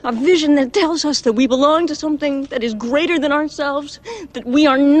 A vision that tells us that we belong to something that is greater than ourselves, that we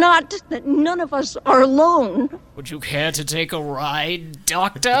are not, that none of us are alone. Would you care to take a ride,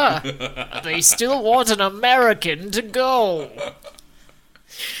 Doctor? They still want an American to go.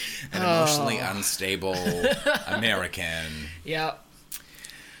 An emotionally unstable American. Yeah.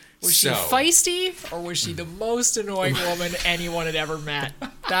 Was she So- feisty, or was she the most annoying woman anyone had ever met?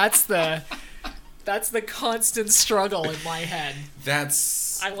 That's the constant struggle in my head.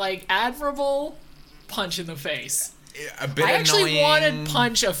 That's I like admirable, punch in the face. a bit I actually annoying. want to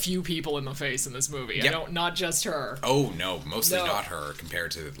punch a few people in the face in this movie. I Yep. don't, not just her. Oh no, mostly No. not her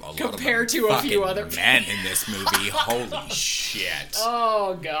compared to a lot Compared of the to a few fucking other men in this movie. Holy shit!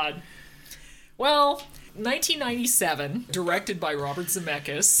 Oh god. Well, 1997, directed by Robert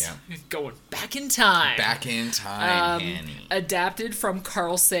Zemeckis. Yeah. Going back in time. Back in time, Annie. Adapted from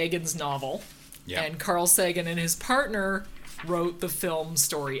Carl Sagan's novel. Yeah. And Carl Sagan and his partner wrote the film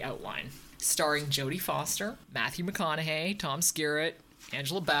story outline, starring Jodie Foster, Matthew McConaughey, Tom Skerritt,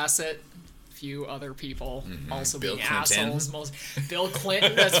 Angela Bassett, a few other people also Bill being Clinton. assholes. Bill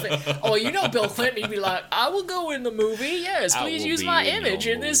Clinton. Bill Clinton. He'd be like, "I will go in the movie. Yes, I please will use be my in image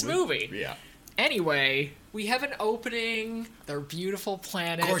your in this movie." Yeah. Anyway, we have an opening, their beautiful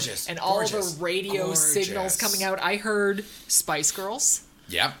planet, Gorgeous, and all gorgeous, the radio gorgeous. signals coming out. I heard Spice Girls.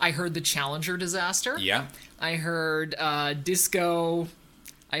 Yeah. I heard the Challenger disaster. Yeah. I heard disco.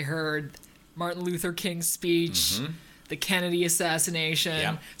 I heard Martin Luther King's speech. The Kennedy assassination.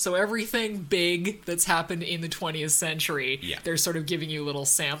 Yeah. So everything big that's happened in the 20th century, Yeah. they're sort of giving you little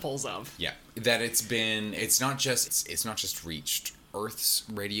samples of. Yeah. That it's not just reached Earth's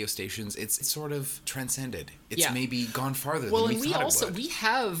radio stations. It's sort of transcended. It's Yeah. maybe gone farther Well, than and we we thought also it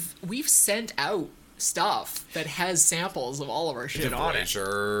would. we've sent out stuff that has samples of all of our shit The on it.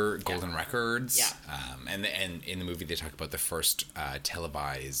 Voyager, Golden Records. Yeah. And in the movie they talk about the first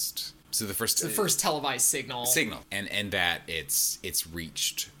televised. So the first The first televised signal. signal, and that it's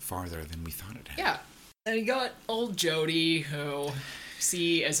reached farther than we thought it had. Yeah. And you got old Jodie, who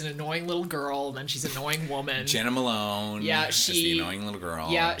see as an annoying little girl, and then she's an annoying woman. Jenna Malone. Yeah, as the she- annoying little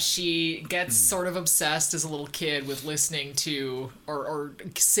girl. Yeah, she gets sort of obsessed as a little kid with listening to or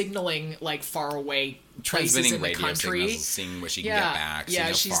signaling like far away places transmitting in the radio country. signals, seeing what she can Yeah, get back. seeing yeah,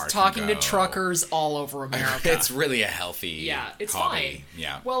 how she's far it can talking to go. truckers all over America. It's really a healthy. Yeah, it's hobby. fine.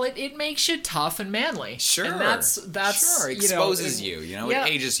 Yeah. Well, it makes you tough and manly. Sure. And that's sure. It you know, exposes and- you. You know, yeah. it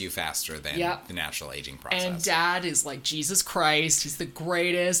ages you faster than Yeah. the natural aging process. And Dad is like Jesus Christ. He's the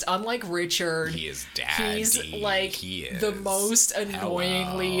greatest. Unlike Richard, He is daddy. He's like He is. the most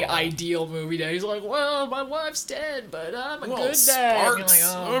annoyingly Hello. ideal movie dad. He's like, well, my wife's dead, but I'm a Well, good dad. And you're Sparks, like,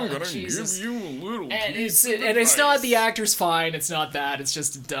 oh, I'm my gonna Jesus. give you a little And piece it's of and it's not advice. the actor's fine. It's not that. It's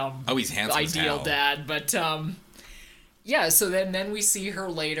just a dumb. Oh, he's handsome as ideal hell. dad. But yeah. So then we see her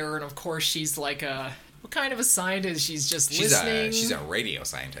later, and of course she's like a what kind of a scientist? She's just listening. She's a radio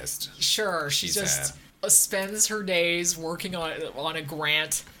scientist. Sure, she she's just spends her days working on a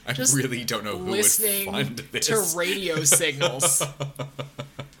grant. I just really don't know who listening would fund this. to radio signals.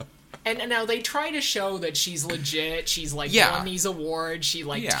 And now they try to show that she's legit. She's like Yeah. won these awards. She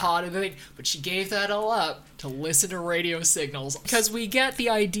like Yeah. taught everything, but she gave that all up to listen to radio signals because we get the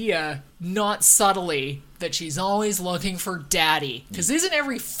idea, not subtly, that she's always looking for daddy. Because isn't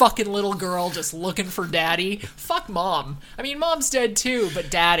every fucking little girl just looking for daddy? Fuck mom. I mean, mom's dead too, but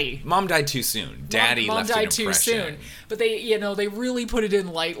daddy. Mom died too soon. Daddy Mom left died an too impression. soon. But they really put it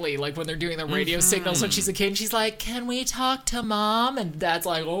in lightly, like when they're doing the radio Mm-hmm. signals when she's a kid. And she's like, "Can we talk to mom?" And Dad's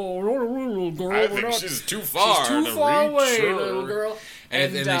like, "Oh, little girl, I we're think not- she's too far. She's too to far reach away, her." little girl."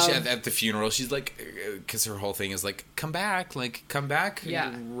 And then she, um, at the funeral, she's like, because her whole thing is like, come back,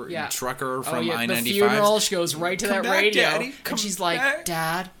 Yeah, yeah. Trucker from the I-95. funeral, she goes right to Come that back, radio, Daddy. Come and she's like, back.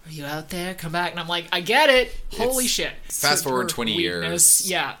 "Dad, are you out there? Come back!" And I'm like, "I get it. Holy It's- shit!" fast So forward her 20 weakness-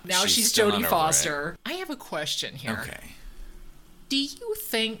 years, Yeah, now she's she's still not Jodie over Foster. I have a question here. Okay. Do you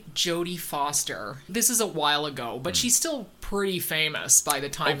think Jodie Foster? This is a while ago, but she's still pretty famous by the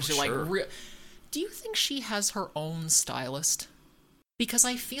time Oh, she sure. Do you think she has her own stylist? Because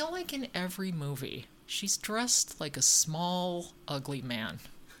I feel like in every movie she's dressed like a small, ugly man.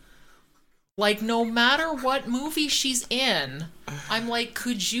 Like no matter what movie she's in, I'm like,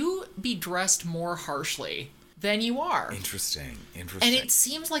 could you be dressed more harshly than you are? Interesting. And it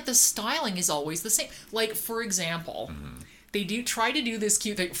seems like the styling is always the same. Like, for example, they do try to do this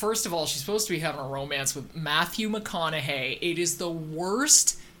cute thing. First of all, she's supposed to be having a romance with Matthew McConaughey. It is the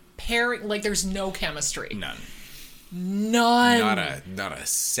worst pairing. Like, there's no chemistry. None. None. Not a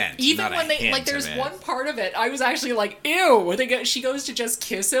scent. Even not a when they hint like, there's of it. one part of it I was actually like, ew. She goes to just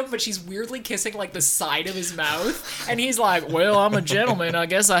kiss him, but she's weirdly kissing like the side of his mouth, and he's like, "Well, I'm a gentleman. I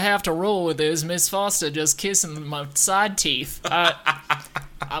guess I have to roll with this. Miss Foster just kissing my side teeth.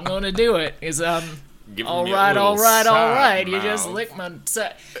 I'm gonna do it. Giving All me a right, all little right, all side right. You just mouth. lick my.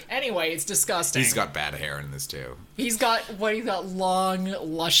 Anyway, it's disgusting. He's got bad hair in this too. He's got long,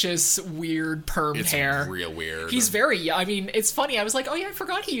 luscious, weird permed It's hair. real weird. He's very young. I mean, it's funny. I was like, oh yeah, I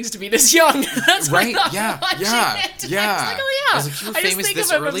forgot he used to be this young. That's what Right, I thought yeah, watching yeah, it. yeah. I was like, oh yeah. I was like, you were I just famous think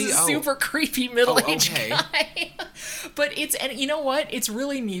this of him early? as a Oh. super creepy middle-aged okay. guy. But and you know what? It's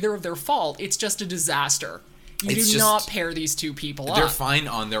really neither of their fault. It's just a disaster. You It's do just- not pair these two people They're up. fine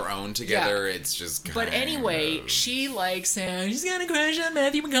on their own together. It's just kind But anyway, she likes him. She's got a crush on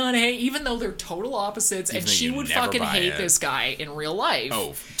Matthew McConaughey, even though they're total opposites, and Even though she you would never fucking buy hate it. this guy in real life.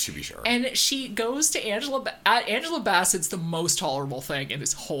 Oh, to be sure. And she goes to Angela Bassett's the most tolerable thing in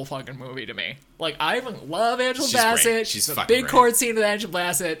this whole fucking movie to me. Like, I even love Angela She's great. Bassett. She's a fucking big great. court scene with Angela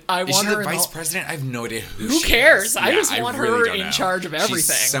Bassett. I Is want she her the in vice the- president? I have no idea who Who she cares? is. I just want really her don't in know. charge of everything.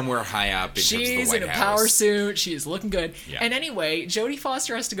 She's somewhere high up in terms of the She's White in a House. power suit. She's looking good. Yeah. And anyway, Jodie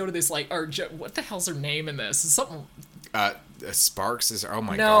Foster has to go to this, like, what the hell's her name in this? It's something. Sparks is. Oh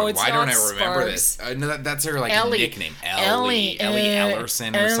my No, god! it's Why don't not I remember Sparks. this? No, that's her like Ellie. nickname. Ellie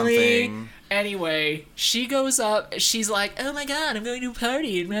Ellerson or Ellie. something. Anyway, she goes up. She's like, "Oh my god, I'm going to a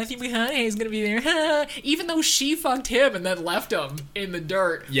party, and Matthew McConaughey is going to be there." Even though she fucked him and then left him in the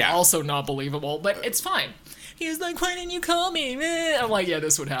dirt. Yeah. Also not believable, but it's fine. He was like, "Why didn't you call me?" I'm like, "Yeah,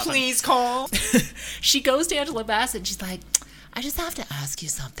 this would happen." Please call. She goes to Angela Bassett and she's like, "I just have to ask you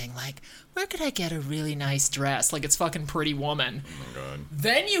something. Like, where could I get a really nice dress?" Like it's fucking Pretty Woman. Oh my god.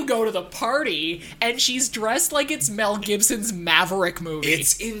 Then you go to the party and she's dressed like it's Mel Gibson's Maverick movie.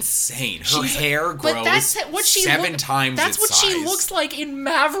 It's insane. Her She's- hair grows but that's what she seven times That's its what she size. looks like in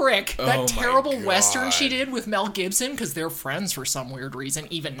Maverick. Oh That my terrible western she God. did with Mel Gibson because they're friends for some weird reason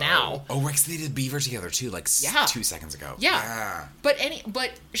even now. Oh, Rex, they did Beaver together too, like Yeah. 2 seconds ago. Yeah. But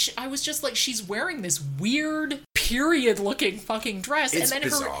I was just like, she's wearing this weird period-looking fucking dress, It's and then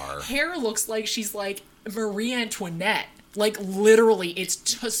bizarre. her hair looks like she's like Marie Antoinette. Like literally, it's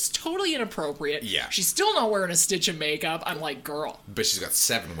just totally inappropriate. Yeah. She's still not wearing a stitch of makeup. I'm like, girl. But she's got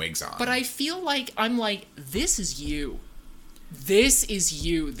 7 wigs on. But I feel like I'm like, this is you. This is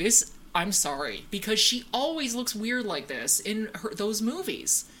you. This. I'm sorry, because she always looks weird like this in those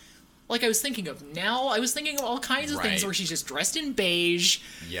movies. Like I was thinking of all kinds of things Right. where she's just dressed in beige,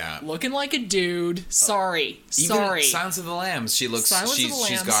 Yeah. looking like a dude. Sorry. Even Silence of the Lambs, she looks. Silence of the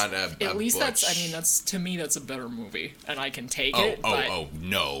She's Lambs. got a. At least butch. that's to me that's a better movie, and I can take Oh, it. But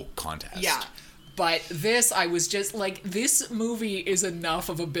no contest. yeah. But this, I was just like, this movie is enough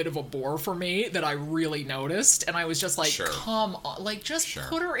of a bit of a bore for me that I really noticed. And I was just like, Sure. come on, like, just Sure.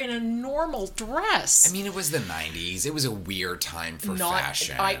 put her in a normal dress. I mean, it was the 90s. It was a weird time for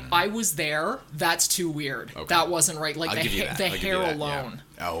fashion. I was there. That's too weird. Okay. That wasn't right. Like, I'll give you that. the I'll give you hair that, alone.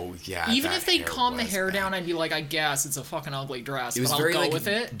 Yeah. Oh, yeah. Even that if they hair calm the was hair bad. down, I'd be like, I guess it's a fucking ugly dress, It was but very I'll go like with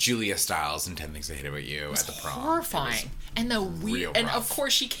it. Julia Stiles in 10 Things I Hate About You at the prom. Horrifying. And the real and of rough.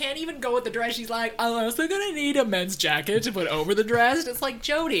 course she can't even go with the dress. She's like, I'm also gonna need a men's jacket to put over the dress. And it's like,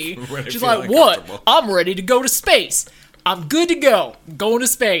 Jodie. When I She's feel like, what? uncomfortable. I'm ready to go to space. I'm good to go. I'm going to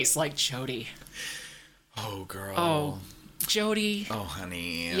space. Like, Jodie. Oh, girl. Oh, Jodie. Oh,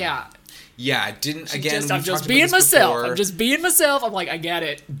 honey. Yeah. Yeah, it didn't, again, I'm we've just talked being about this myself. before. I'm just being myself. I'm like, I get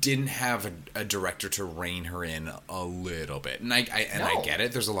it. Didn't have a director to rein her in a little bit, and I No. get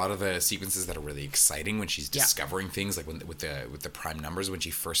it. There's a lot of the sequences that are really exciting when she's Yeah. discovering things, like with the prime numbers when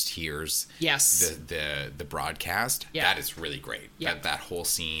she first hears Yes. the broadcast. Yeah. That is really great. Yeah. That whole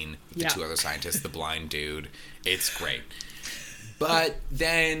scene with Yeah. the 2 other scientists, the blind dude, it's great. But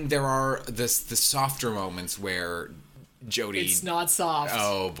then there are the softer moments where Jodie. It's not soft.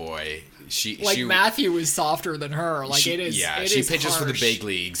 Oh boy, she Matthew is softer than her. Like, she, it is. Yeah, it she is pitches for the harsh. big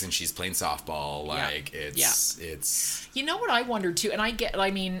leagues and she's playing softball. Yeah. Like it's You know what I wondered too, and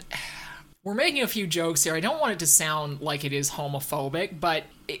I mean, we're making a few jokes here. I don't want it to sound like it is homophobic, but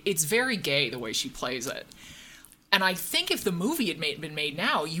it's very gay the way she plays it. And I think if the movie had been made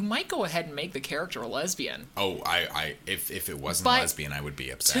now, you might go ahead and make the character a lesbian. oh I if it wasn't But lesbian, I would be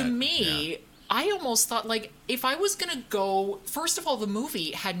upset. To me, I almost thought, like, if I was gonna go, first of all, the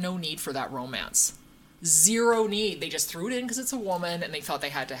movie had no need for that romance. Zero need. They just threw it in because it's a woman and they thought they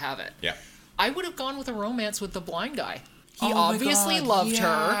had to have it. yeah. I would have gone with a romance with the blind guy. He Oh my obviously God, loved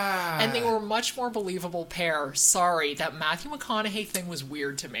yeah. her, and they were a much more believable pair. Sorry, that Matthew McConaughey thing was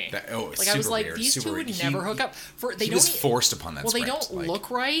weird to me. It's I was super like, weird, these super two would weird. never He- hook up. They he don't was forced upon that Well, they script, don't like- look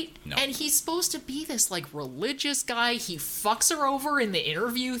right, No. and he's supposed to be this like religious guy. He fucks her over in the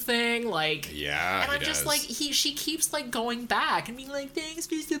interview thing, like Yeah, And he I'm just does. like, she keeps like going back and being like, thanks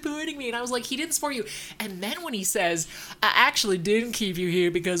for supporting me, and I was like, he didn't support you. And then when he says, I actually didn't keep you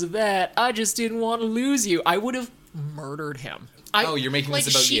here because of that. I just didn't want to lose you. I would have murdered him. Oh, you're making this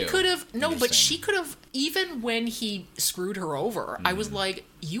about she you. could have but Interesting. she could have, even when he screwed her over, I Mm. was like,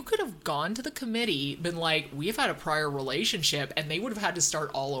 you could have gone to the committee, been like, we've had a prior relationship, and they would have had to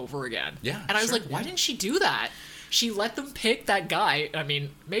start all over again. Yeah, And I was sure, like, why yeah. didn't she do that? She let them pick that guy. I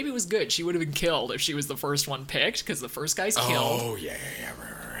mean, maybe it was good. She would have been killed if she was the first one picked, because the first guy's killed. Oh yeah,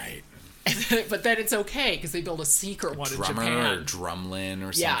 right. but then it's okay because they build a secret one in Drummer Japan. or Drumlin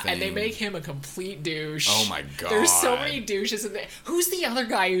or something. Yeah, and they make him a complete douche. Oh my god. There's so many douches in there. Who's the other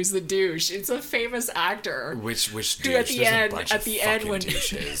guy who's the douche? It's a famous actor. Which douche? Who at the There's end, a bunch at of the end fucking when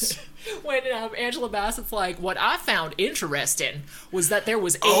douches. when Angela Bassett's like, what I found interesting was that there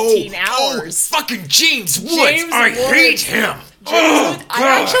was 18 hours. Fucking James Woods! James I Woods. hate him!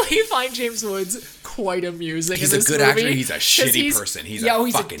 I actually find James Woods quite amusing. He's in a this good movie, actor. He's a 'cause shitty person. He's he's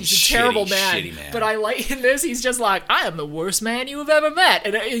a terrible shitty man. man. But I like in this, he's just like, I am the worst man you have ever met,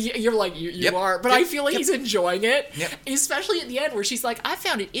 and you're like, you Yep. are. But I feel like he's enjoying it, Yep. especially at the end where she's like, I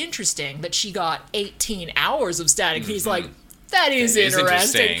found it interesting that she got 18 hours of static. And he's like, that is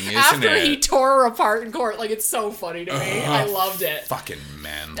interesting. interesting, After isn't he it? tore her apart in court, like it's so funny to me. I loved it. Fucking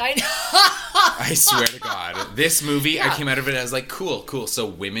men. I know. I swear to God. This movie, I Yeah. came out of it as like, cool. So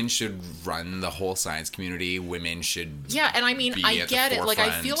women should run the whole science community. Women should. Yeah, and I mean, be I at the get it. Like, I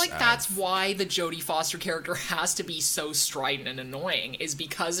feel like forefront that's of- why the Jodie Foster character has to be so strident and annoying, is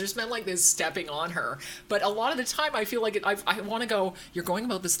because there's been like this stepping on her. But a lot of the time, I feel like I want to go, you're going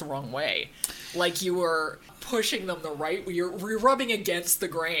about this the wrong way. Like, you were pushing them the right way. You're rubbing against the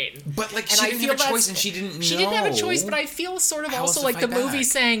grain. But, like, And she I didn't feel have a that's- choice and she didn't She didn't have a know choice, but I feel sort of how also else to like the fight movie back.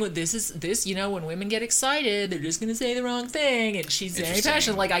 saying, well, this is, you know, when women get excited, they're just going to say the wrong thing, and she's very Interesting.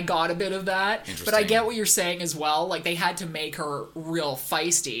 passionate. Like, I got a bit of that, but I Interesting. get what you're saying as well. Like, they had to make her real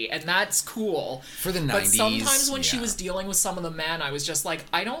feisty, and that's cool. For the But 90s, sometimes when she yeah. was dealing with some of the men, I was just like,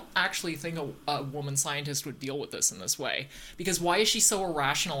 I don't actually think a woman scientist would deal with this in this way. Because why is she so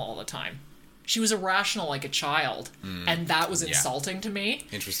irrational all the time? She was irrational like a child, and that was insulting to me.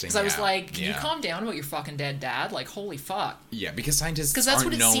 Interesting, Because I was yeah, like, can you yeah. calm down about your fucking dead dad? Like, holy fuck. Yeah, because scientists Because that's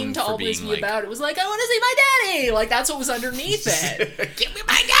aren't what it known seemed to for always being be like, about. It was like, I want to see my daddy! Like, that's what was underneath it. Give me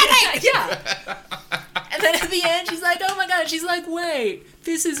my daddy! Yeah. And then at the end, she's like, oh my god. She's like, wait,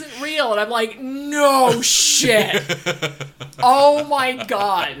 this isn't real. And I'm like, no shit. Oh my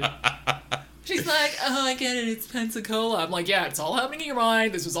god. She's like, oh, I get it. It's Pensacola. I'm like, yeah, it's all happening in your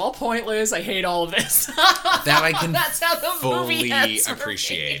mind. This was all pointless. I hate all of this. That I can That's how the movie fully ends for me.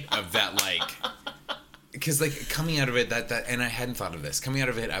 appreciate of that, like, because like coming out of it, that and I hadn't thought of this. Coming out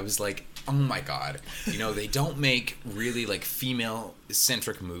of it, I was like, oh my god, you know, they don't make really like female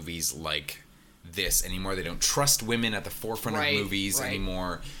centric movies like this anymore. They don't trust women at the forefront Right, of movies right.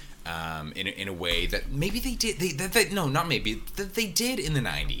 anymore. In a way that maybe they did. No, not maybe. That they did in the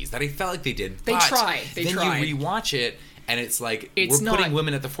 90s. That I felt like they did. They but tried. They then tried. you rewatch it, and it's like It's we're putting not-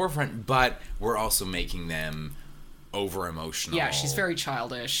 women at the forefront, but we're also making them over emotional. Yeah, she's very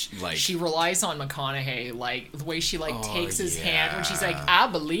childish. Like- she relies on McConaughey, like the way she like Oh, takes his hand when she's like, yeah. "I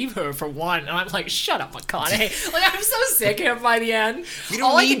believe her for one," and I'm like, "Shut up, McConaughey!" Like I'm so sick of him by the end. We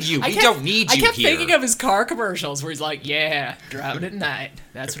don't need you. We don't need I you kept here. thinking of his car commercials where he's like, "Yeah, driving at night.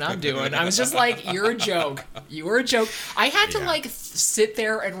 That's what I'm doing." I was just like, "You're a joke. You were a joke." I had to Yeah. like sit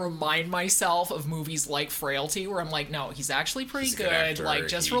there and remind myself of movies like Frailty, where I'm like, "No, he's actually pretty He's a good good. actor. Like,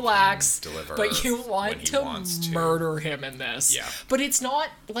 just He relax." can deliver But you when want he to wants to. murder him in this. Yeah. But it's not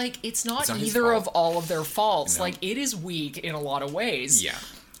like it's not not his either fault. of all of their faults. No. Like it is weak in a lot of ways. Yeah.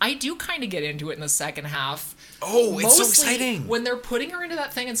 I do kind of get into it in the second half. Oh, it's so Mostly exciting. when they're putting her into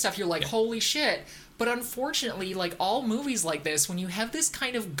that thing and stuff. You're like, holy shit. But unfortunately, like all movies like this, when you have this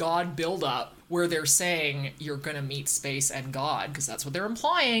kind of God buildup where they're saying you're gonna meet space and God, because that's what they're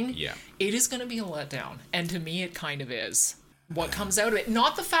implying. Yeah. It is gonna be a letdown, and to me, it kind of is. What comes out of it,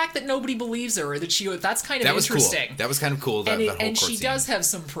 not the fact that nobody believes her, or that that's kind of That was interesting. cool. That was kind of cool. That, that whole And court she scene. does have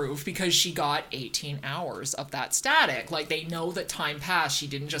some proof because she got 18 hours of that static. Like they know that time passed. She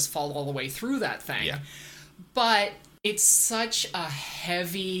didn't just fall all the way through that thing. Yeah. But it's such a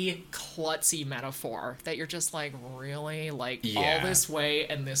heavy, klutzy metaphor that you're just like, really? Like Yeah. all this way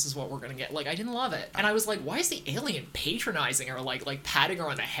and this is what we're gonna get. Like I didn't love it. And I was like, why is the alien patronizing her? Like patting her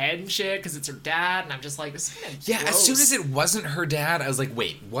on the head and shit because it's her dad. And I'm just like, this is kind of Yeah, as soon as it wasn't her dad, I was like,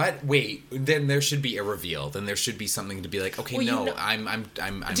 wait, what? Wait, then there should be a reveal. Then there should be something to be like, okay, Well, you no, know- I'm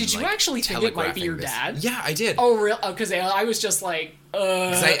Did you like, actually think it might be your telegraphing this. dad? Yeah, I did. Oh, real? Because I was just like,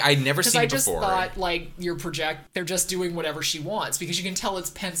 'Cause I'd never Because seen I it just before. thought, like, they're just doing whatever she wants. Because you can tell it's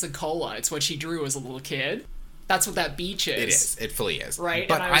Pensacola. It's what she drew as a little kid. That's what that beach is. It is. It fully is. Right?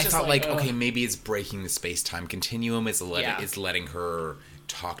 But And I was I just thought like, okay, ugh. maybe it's breaking the space-time continuum. It's Yeah. letting her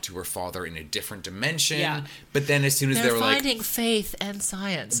talk to her father in a different dimension. Yeah. But then as soon as they were like, faith and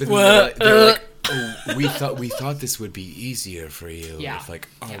science. but then they're like, oh, we thought this would be easier for you. Yeah. If like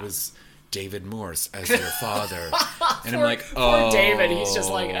I Yeah. was David Morse as your father, and I'm Poor- like, poor oh, David, he's just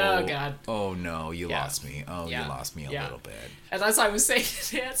like, oh, God. Oh no, you Yeah. lost me. Oh, Yeah. you lost me a Yeah. little bit. And as I was saying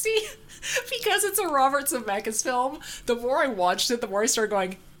to Nancy, because it's a Robert Zemeckis film, the more I watched it, the more I started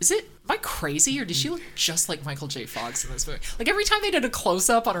going, Am I crazy, or did she look just like Michael J. Fox in this movie? Like, every time they did a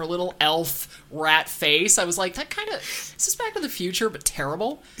close-up on her little elf rat face, I was like, that kind of... Is this Back to the Future, but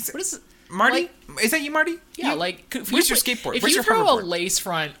terrible? What is it? Marty? Like, Is that you, Marty? yeah, You- like... Where's your skateboard? If Where's you your throw a hoverboard? lace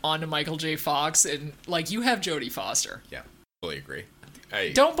front onto Michael J. Fox, and, like, you have Jodie Foster. Yeah, fully agree.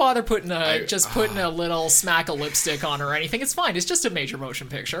 Don't bother putting putting a little smack of lipstick on her or anything. It's fine. It's just a major motion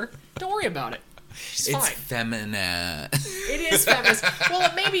picture. Don't worry about it. She's It's fine. feminine. It is feminist.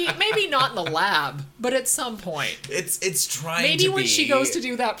 Well, maybe not in the lab, but at some point. It's trying Maybe to when be... she goes to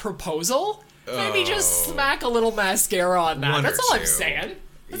do that proposal, maybe just smack a little mascara on that. One or That's all I'm two. saying.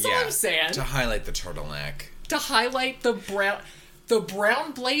 That's all Yeah, I'm saying. to highlight the turtleneck. To highlight the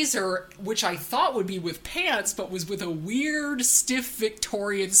brown blazer, which I thought would be with pants, but was with a weird, stiff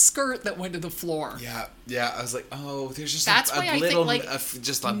Victorian skirt that went to the floor. Yeah. I was like, oh, there's just That's a why I little, think, like,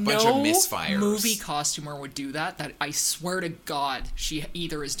 just a bunch of misfires. movie costumer would do that. That I swear to God, she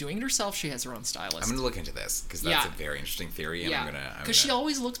either is doing it herself, she has her own stylist. I'm gonna look into this because that's Yeah. a very interesting theory, and yeah, I'm because she gonna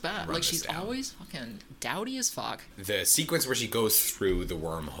always looks bad. run Like, this she's down. always fucking dowdy as fuck. The sequence where she goes through the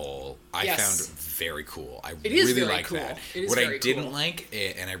wormhole, I Yes. found very cool. I It is really very like cool. that. It is What I very didn't cool. like,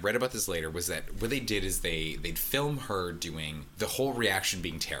 and I read about this later, was that what they did is they'd film her doing the whole reaction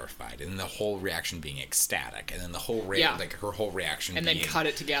being terrified, and then the whole reaction being ecstatic, and then the whole Yeah. like her whole reaction And being, then cut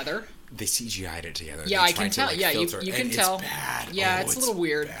it together. They CGI'd it together. Yeah, They I can tried to, tell. like, Yeah, you filter, can and tell. It's bad. Yeah, Oh, it's a little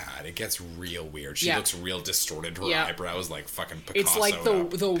weird. Bad. It gets real weird. She Yeah. looks real distorted. Her Yeah. eyebrows like fucking Picasso. It's like the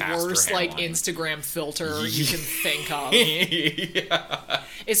past her worst like hairline. Instagram filter you can think of.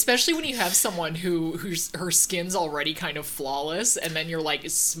 Especially when you have someone who's her skin's already kind of flawless, and then you're like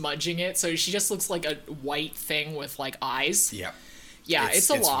smudging it, so she just looks like a white thing with like eyes. Yeah. Yeah, it's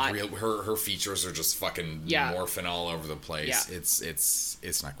a lot. Real, her features are just fucking Yeah. morphing all over the place. Yeah.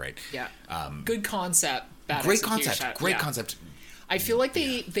 It's not great. Yeah. Good concept. Bad Great execution. concept. Great Yeah. concept. I feel like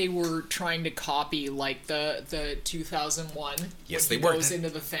they were trying to copy like the 2001. Yes, when they were. Goes into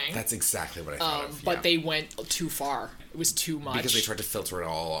the thing. That's exactly what I thought of. But yeah. they went too far. It was too much. Because they tried to filter it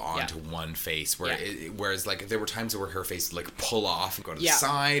all onto Yeah. one face, where Yeah. whereas like there were times where her face would like pull off and go to the Yeah.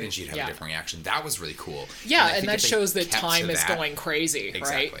 side, and she'd have Yeah. a different reaction. That was really cool. Yeah, I and think that if they shows that kept time to is that- going crazy,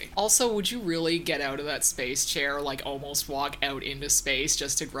 Exactly. right? Also, would you really get out of that space chair, like almost walk out into space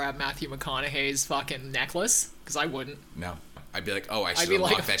just to grab Matthew McConaughey's fucking necklace? Because I wouldn't. No, I'd be like, oh, I should be have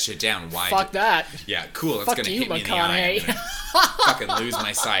like, locked that shit down. Why? Fuck that. Yeah, cool. That's Fuck gonna you, hit me in the eye. I'm gonna fucking lose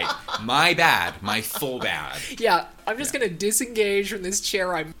my sight. My bad. My full bad. Yeah, I'm just gonna disengage from this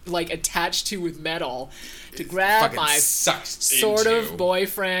chair I'm like attached to with metal to grab Fucking my sucked sort into. of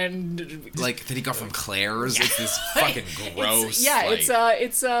boyfriend. Like that he got from Claire's. It's this fucking gross.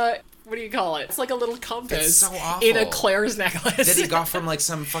 It's what do you call it? It's like a little compass It's so in a awful. Claire's necklace. that he got from like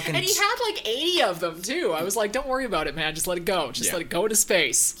some fucking. And he had like 80 of them too. I was like, don't worry about it, man. Just let it go. Just Yeah. let it go into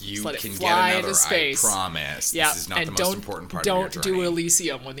space. You Just let can it get fly another. into space. I promise. Yeah, This is not and the most don't important part don't of your do journey.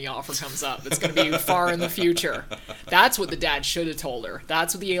 Elysium when the offer comes up. It's going to be far in the future. That's what the dad should have told her.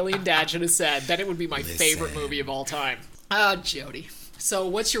 That's what the alien dad should have said. Then it would be my favorite movie of all time. Ah, Jodie. So,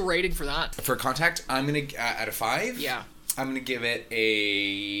 what's your rating for that? For Contact, I'm gonna out of 5. Yeah. I'm gonna give it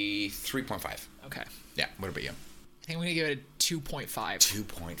a 3.5. Okay. Yeah. What about you? I think I'm going to give it a 2.5.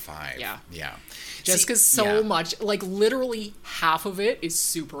 2.5. Yeah. Yeah. Just See, because so yeah. much, like literally half of it is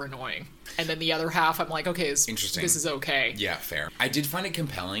super annoying. And then the other half, I'm like, okay, Interesting. this is okay. Yeah, fair. I did find it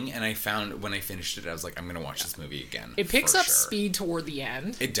compelling, and I found when I finished it, I was like, I'm gonna watch this movie again. It picks for up sure. speed toward the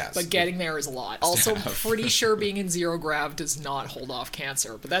end. It does. But getting there is a lot. Also, pretty sure being in zero grav does not hold off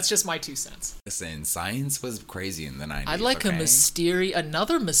cancer. But that's just my 2 cents. Listen, science was crazy in the 90s. I'd like okay?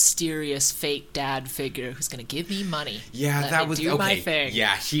 another mysterious fake dad figure who's gonna give me money. Yeah, Let that me was do okay. my thing.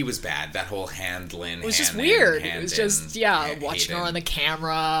 Yeah, he was bad. That whole hand-lin. It was just weird. It was just watching her on the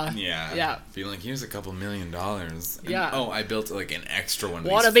camera. Yeah. Feeling like, here's a couple $1 million. And, Yeah. Oh, I built like an extra one. of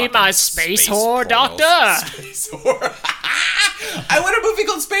Wanna these be fucking my space whore, portals. doctor? Space whore. I want a movie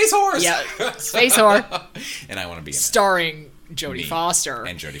called Space Horse. Yeah, space whore. And I want to be in it. Starring Jodie Me. Foster.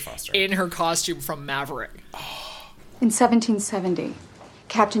 And Jodie Foster. in her costume from Maverick. In 1770,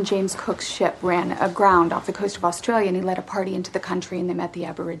 Captain James Cook's ship ran aground off the coast of Australia, and he led a party into the country, and they met the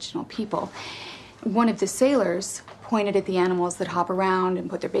Aboriginal people. One of the sailors pointed at the animals that hop around and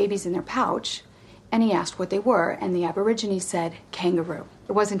put their babies in their pouch, and he asked what they were, and the Aborigines said, kangaroo.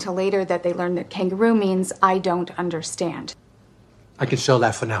 It wasn't until later that they learned that kangaroo means I don't understand. I can sell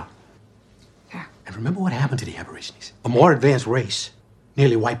that for now. Yeah. And remember what happened to the Aborigines? A more advanced race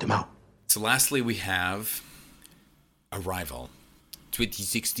nearly wiped them out. So lastly, we have Arrival,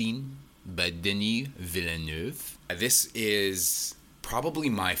 2016 by Denis Villeneuve. This is probably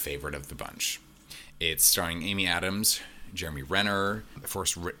my favorite of the bunch. It's starring Amy Adams, Jeremy Renner,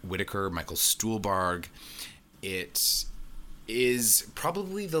 Forrest Whitaker, Michael Stuhlbarg. It is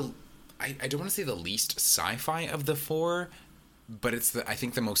probably I don't want to say the least sci-fi of the four, but it's I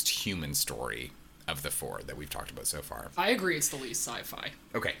think the most human story of the four that we've talked about so far. I agree it's the least sci-fi.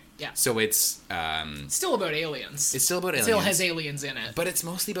 Okay. Yeah. So it's still about aliens. It's still about aliens. Still has aliens in it. But it's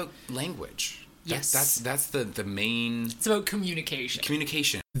mostly about language. Yes. That's the main... It's about communication.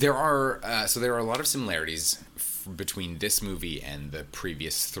 Communication. There are a lot of similarities between this movie and the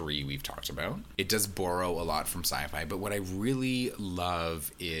previous three we've talked about. It does borrow a lot from sci-fi, but what I really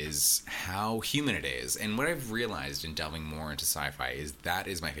love is how human it is. And what I've realized in delving more into sci-fi is that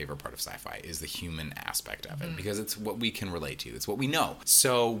is my favorite part of sci-fi, is the human aspect of it, because it's what we can relate to. It's what we know.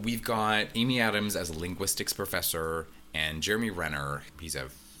 So we've got Amy Adams as a linguistics professor, and Jeremy Renner, he's a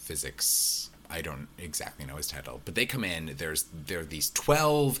physics... I don't exactly know his title, but they come in, there are these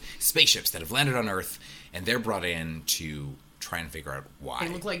 12 spaceships that have landed on Earth, and they're brought in to try and figure out why.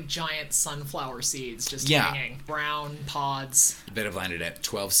 They look like giant sunflower seeds just hanging. Brown pods. That have landed at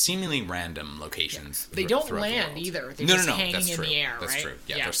 12 seemingly random locations. They don't throughout the land world. either. They're just hanging that's in true. the air, That's right? true.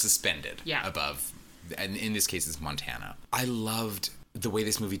 Yeah, they're suspended above. And in this case, it's Montana. I loved the way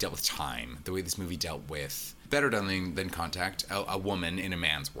this movie dealt with time, the way this movie dealt with, better done than Contact, a woman in a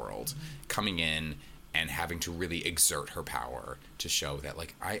man's world coming in and having to really exert her power to show that,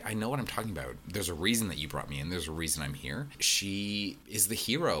 like, I know what I'm talking about. There's a reason that you brought me in. There's a reason I'm here. She is the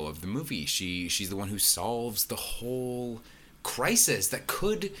hero of the movie. She's the one who solves the whole crisis that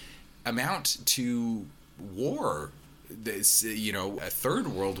could amount to war. This, a third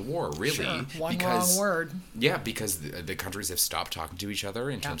world war, really. Sure. One wrong word. Yeah, because the countries have stopped talking to each other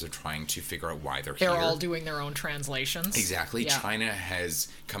in terms of trying to figure out why they're here. They're all doing their own translations. Exactly. Yeah. China has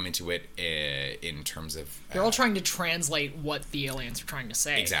come into it in terms of... They're all trying to translate what the aliens are trying to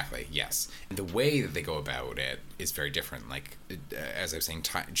say. Exactly, yes. And the way that they go about it is very different. Like, as I was saying,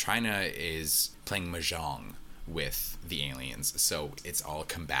 China is playing mahjong with the aliens, so it's all a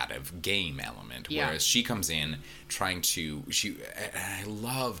combative game element, whereas she comes in trying to I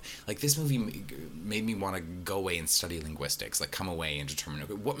love, like, this movie made me want to go away and study linguistics, like come away and determine,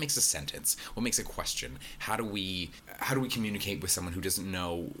 okay, what makes a sentence, what makes a question, how do we communicate with someone who doesn't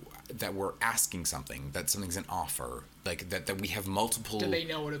know that we're asking something, that something's an offer, like that we have multiple... Do they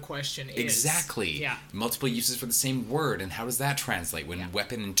know what a question is? Exactly. Yeah. Multiple uses for the same word, and how does that translate when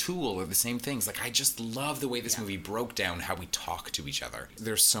weapon and tool are the same things? Like, I just love the way this movie broke down how we talk to each other.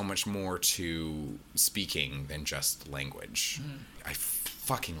 There's so much more to speaking than just language. I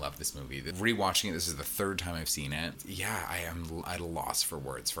fucking love this movie. Rewatching it, this is the third time I've seen it. Yeah, I am at a loss for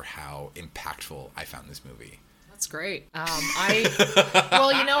words for how impactful I found this movie. That's great. I'm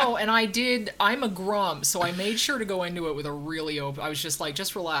a grump, so I made sure to go into it with a really open... I was just like,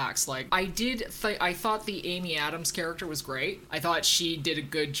 just relax. Like, I thought the Amy Adams character was great. I thought she did a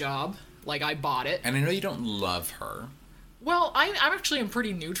good job. Like, I bought it. And I know you don't love her. Well, I'm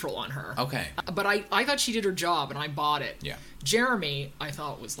pretty neutral on her. Okay. But I thought she did her job, and I bought it. Yeah. Jeremy, I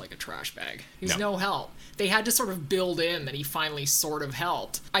thought, was like a trash bag. He was no help. They had to sort of build in that he finally sort of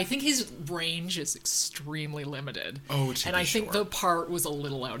helped. I think his range is extremely limited. Oh, and I think the part was a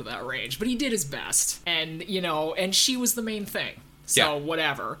little out of that range. But he did his best. And, and she was the main thing. So,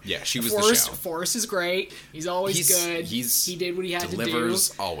 whatever. Yeah, she was the show. Forrest is great. He's always good. He did what he had to do.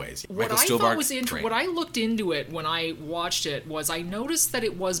 Delivers always. What I thought was what I looked into it when I watched it was I noticed that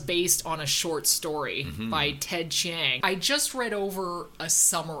it was based on a short story by Ted Chiang. I just read over a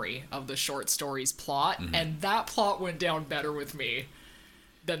summary of the short story's plot, and that plot went down better with me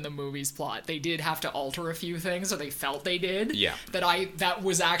than the movie's plot. They did have to alter a few things, or they felt they did. Yeah. That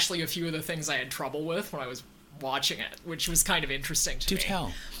was actually a few of the things I had trouble with when I was watching it, which was kind of interesting to me. Do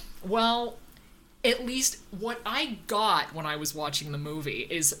tell. Well, at least what I got when I was watching the movie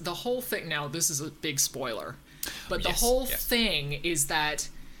is the whole thing. Now, this is a big spoiler, but the whole thing is that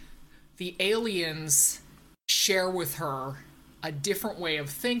the aliens share with her a different way of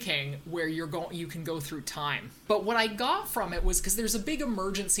thinking where you can go through time. But what I got from it was, because there's a big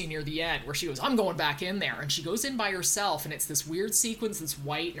emergency near the end where she goes, I'm going back in there, and she goes in by herself, and it's this weird sequence that's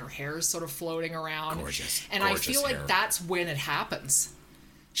white and her hair is sort of floating around. Gorgeous. And gorgeous I feel hair. like that's when it happens.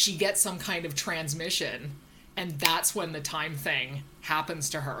 She gets some kind of transmission, and that's when the time thing happens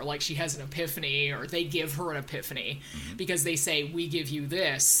to her. Like, she has an epiphany, or they give her an epiphany, because they say, we give you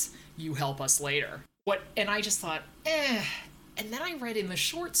this, you help us later. And I just thought, And then I read in the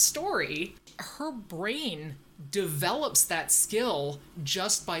short story, her brain develops that skill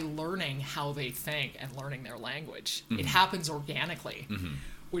just by learning how they think and learning their language. It happens organically,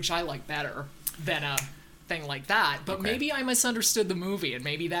 which I like better than thing like that. But Okay. maybe I misunderstood the movie, and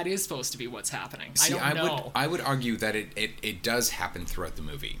maybe that is supposed to be what's happening. See, I don't know. I would argue that it does happen throughout the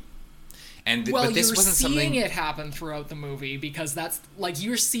movie. And Well, but this you're wasn't seeing something it happen throughout the movie because that's like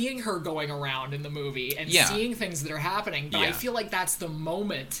you're seeing her going around in the movie and Yeah. seeing things that are happening. But I Yeah. feel like that's the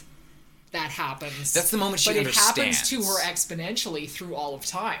moment that happens. That's the moment she But it happens to understands. her exponentially through all of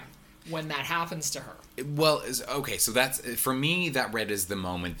time when that happens to her. Well, okay, so that's for me. That read as the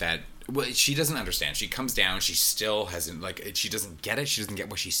moment that she doesn't understand. She comes down. She still hasn't she doesn't get it. She doesn't get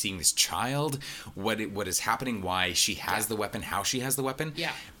why she's seeing this child. What is happening? Why she has the weapon? How she has the weapon?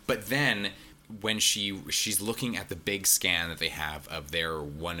 Yeah. But then when she's looking at the big scan that they have of their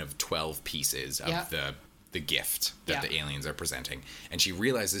one of 12 pieces of Yeah. the gift that Yeah. the aliens are presenting, and she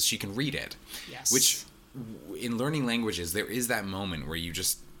realizes she can read it. Yes. Which in learning languages, there is that moment where you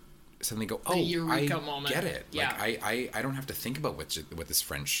just suddenly go, oh, eureka I moment. get it. Yeah. Like I don't have to think about what this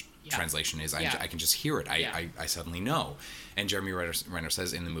French Yeah. translation is. Yeah. I can just hear it. Yeah. I suddenly know. And Jeremy Renner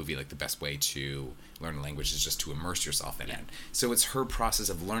says in the movie, like, the best way to learn a language is just to immerse yourself in Yeah. it. So it's her process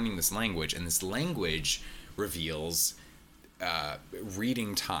of learning this language, and this language reveals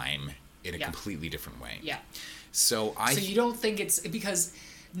reading time in a Yeah. completely different way. Yeah. So So you don't think it's because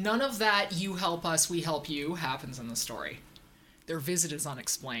none of that "you help us, we help you" happens in the story. Their visit is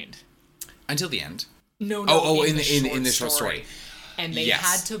unexplained. until the end. No, in the short story. And they Yes.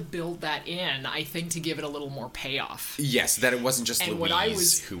 had to build that in, I think, to give it a little more payoff. Yes, that it wasn't just And Louise what I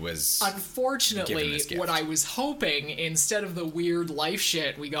was- who was given Unfortunately, this gift. what I was hoping, instead of the weird life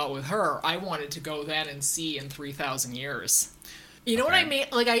shit we got with her, I wanted to go then and see in 3,000 years. You know what I Okay. mean?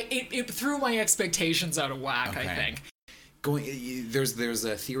 Like, it threw my expectations out of whack, I Okay. think. There's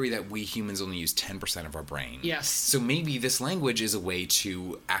a theory that we humans only use 10% of our brain. Yes. So maybe this language is a way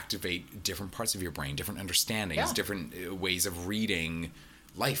to activate different parts of your brain, different understandings, Yeah. different ways of reading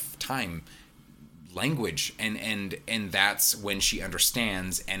life, time, language, and that's when she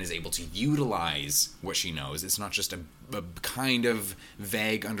understands and is able to utilize what she knows. It's not just a kind of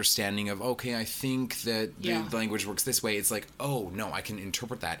vague understanding of, okay, I think that Yeah. the language works this way. It's like, oh no, I can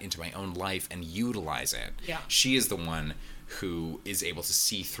interpret that into my own life and utilize it. Yeah. She is the one who is able to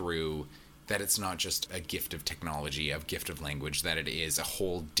see through that it's not just a gift of technology, a gift of language, that it is a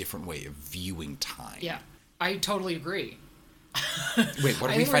whole different way of viewing time. Yeah, I totally agree. Wait, what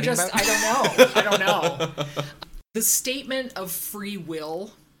are I we think we're fighting just, about? I don't know. The statement of free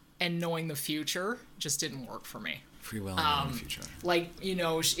will and knowing the future just didn't work for me. Free will in the future. Like, you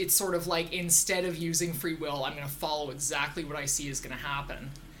know, it's sort of like, instead of using free will, I'm going to follow exactly what I see is going to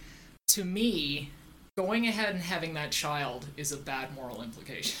happen. To me, going ahead and having that child is a bad moral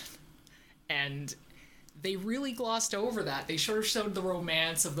implication. And they really glossed over that. They sort of showed the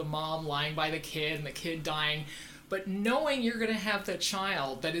romance of the mom lying by the kid and the kid dying. But knowing you're going to have that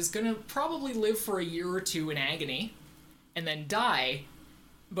child that is going to probably live for a year or two in agony and then die,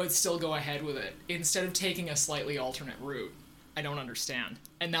 but still go ahead with it, instead of taking a slightly alternate route, I don't understand.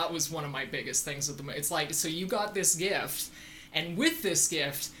 And that was one of my biggest things with the. It's like, so you got this gift, and with this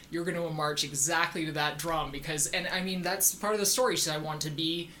gift, you're going to march exactly to that drum because, and I mean, that's part of the story. She said,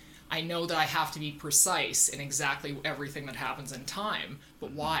 I know that I have to be precise in exactly everything that happens in time,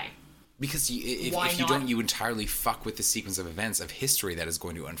 but why? Because if Why you not? don't, you entirely fuck with the sequence of events of history that is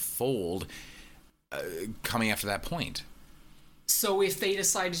going to unfold coming after that point. So if they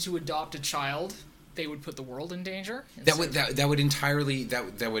decided to adopt a child, they would put the world in danger? That would entirely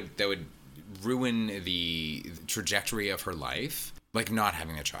that would ruin the trajectory of her life, like not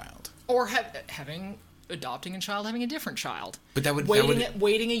having a child. Or adopting a child, having a different child. But that would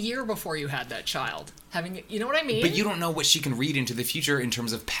waiting a year before you had that child. You know what I mean? But you don't know what she can read into the future in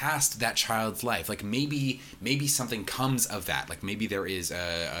terms of past that child's life. Like maybe something comes of that. Like maybe there is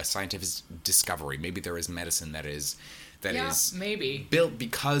a scientific discovery. Maybe there is medicine that is maybe built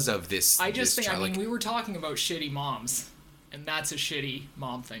because of this. I just this think, child. we were talking about shitty moms, and that's a shitty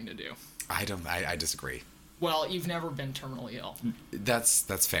mom thing to do. I disagree. Well, you've never been terminally ill. That's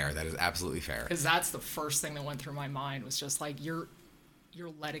fair. That is absolutely fair. Because that's the first thing that went through my mind, was just like, you're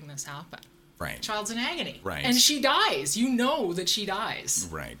letting this happen. Right. Child's in agony. Right. And she dies. You know that she dies.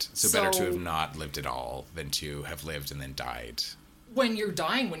 Right. So better to have not lived at all than to have lived and then died. When you're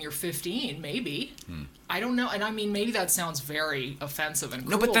dying when you're 15, maybe. I don't know. And I mean, maybe that sounds very offensive and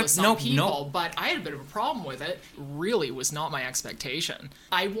cruel to some people, but I had a bit of a problem with it. Really was not my expectation.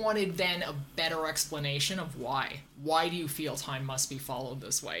 I wanted then a better explanation of why. Why do you feel time must be followed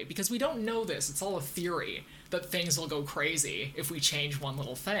this way? Because we don't know this. It's all a theory that things will go crazy if we change one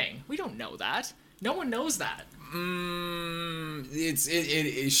little thing. We don't know that. No one knows that. Sure. It's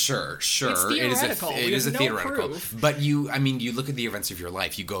theoretical. It is a no theoretical. proof. But you look at the events of your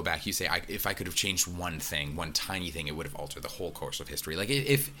life. You go back. You say, if I could have changed one thing, one tiny thing, it would have altered the whole course of history. Like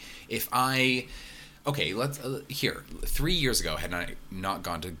if I, okay, let's here. 3 years ago, had I not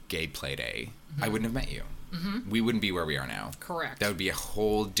gone to Gay Play Day, I wouldn't have met you. We wouldn't be where we are now. Correct. That would be a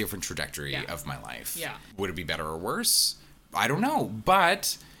whole different trajectory of my life. Yeah. Would it be better or worse? I don't know,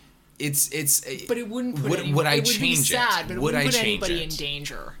 but it's. But it wouldn't put would I it would change be sad, it? but it Would wouldn't I put change anybody it? in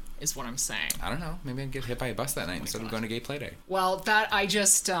danger, is what I'm saying. I don't know. Maybe I'd get hit by a bus that night instead of going to Gay Play Day. Well, that I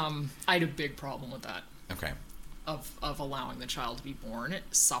just I had a big problem with that. Okay. Of allowing the child to be born,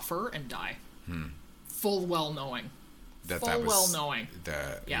 suffer, and die. Full well knowing. That Full was well knowing.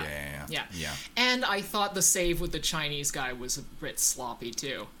 Yeah. And I thought the save with the Chinese guy was a bit sloppy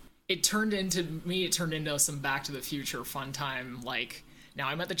too. It turned into some Back to the Future fun time, like, now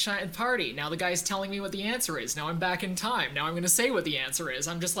I'm at the China party, now the guy's telling me what the answer is, now I'm back in time, now I'm going to say what the answer is.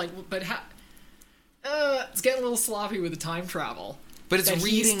 I'm just like, but it's getting a little sloppy with the time travel. But it's That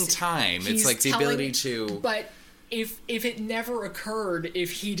reading time. It's he's like the telling- ability to. But if it never occurred,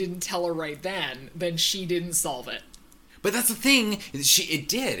 if he didn't tell her right then she didn't solve it. But that's the thing. It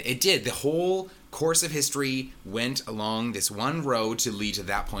did. The whole course of history went along this one road to lead to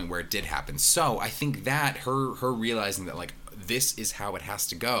that point where it did happen. So I think that her realizing that, like, this is how it has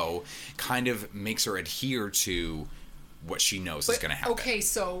to go kind of makes her adhere to what she knows is going to happen. Okay,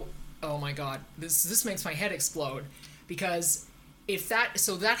 so, oh my god, this makes my head explode, because if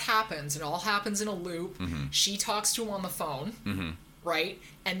that happens, it all happens in a loop. She talks to him on the phone, right?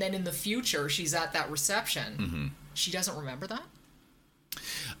 And then in the future, she's at that reception. She doesn't remember that?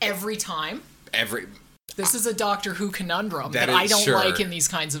 Every time? This is a Doctor Who conundrum that I don't like in these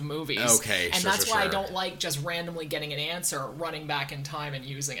kinds of movies. Okay, and that's why I don't like just randomly getting an answer, running back in time and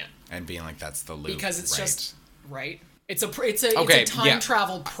using it. And being like, that's the loop. Because it's right. just, right? It's a time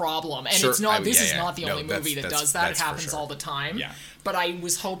travel problem, and it's not. This is not the only movie that does that. It happens all the time. Yeah. But I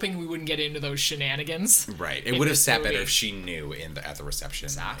was hoping we wouldn't get into those shenanigans. Right. It would have sat better if she knew at the reception.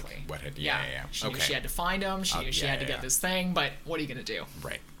 Exactly. Like, what had? She knew she had to find him. She knew she had to get this thing. But what are you gonna do?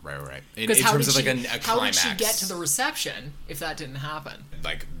 Right. Because in how terms did of she? like a How did climax, she get to the reception if that didn't happen?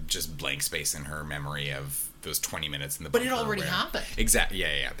 Like just blank space in her memory of those 20 minutes in the But bunker. it already happened. Exactly.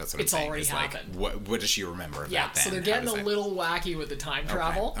 Yeah. That's what It's I'm saying. already It's happened. Like, what does she remember of that then? So they're getting a little wacky with the time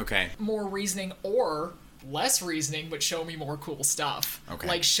travel. Okay. More reasoning or less reasoning, but show me more cool stuff. Okay.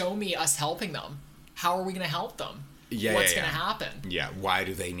 Like, show me us helping them. How are we going to help them? What's going to happen? Yeah. Why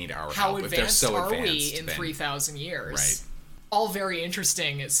do they need our How help advanced if they're so are advanced? we in then- 3,000 years? Right. All very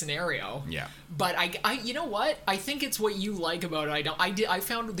interesting scenario. Yeah. But I you know what? I think it's what you like about it. I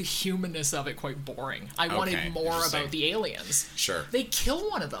found the humanness of it quite boring. I wanted more interesting. about the aliens. Sure. They kill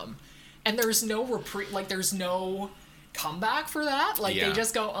one of them, and there's no there's no comeback for that. Like, they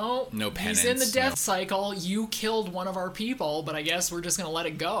just go, oh, no he's in the penance, death cycle. You killed one of our people, but I guess we're just gonna let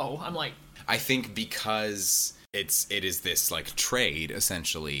it go. I'm like, I think because it is this like trade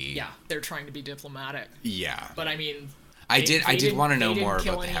essentially. yeah, they're trying to be diplomatic. Yeah. But I mean, I did want to know they more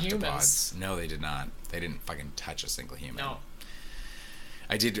didn't about the kill any heptapods. humans. No, they did not. They didn't fucking touch a single human. No.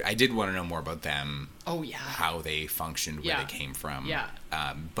 I did want to know more about them. Oh yeah. How they functioned, where they came from. Yeah.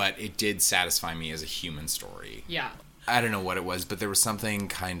 But it did satisfy me as a human story. Yeah. I don't know what it was, but there was something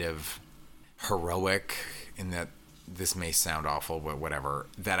kind of heroic in that. This may sound awful, but whatever.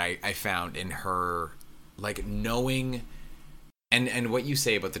 That I found in her, like, knowing, and what you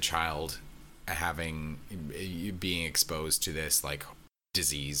say about the child being exposed to this like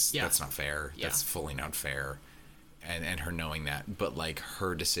disease. That's not fair. That's fully not fair. And her knowing that, but like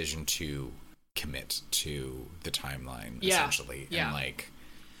her decision to commit to the timeline essentially, and like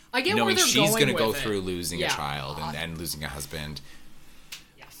I get knowing where they're she's going gonna go with it. through losing a child and losing a husband.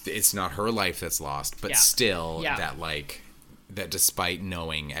 It's not her life that's lost, but still that like that despite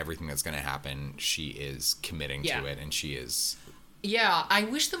knowing everything that's going to happen, she is committing to it, and she is. Yeah, I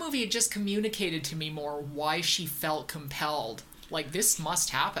wish the movie had just communicated to me more why she felt compelled. Like, this must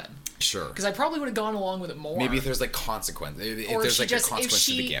happen. Sure. Because I probably would have gone along with it more. Maybe if there's like consequence, if or there's she like just, a consequence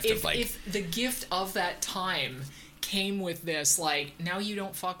to the gift of like. If the gift of that time came with this, like, now you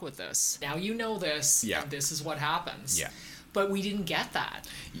don't fuck with this. Now you know this. Yeah. And this is what happens. Yeah. But we didn't get that.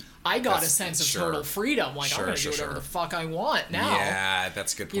 I got a sense of total freedom. Like, I'm going to do whatever the fuck I want now. Yeah,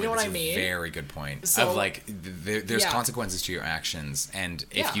 that's a good point. You know that's what I mean? Very good point. So, of like, there's consequences to your actions, and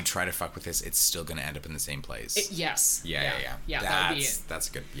if you try to fuck with this, it's still going to end up in the same place. Yes. Yeah. That would be it. That's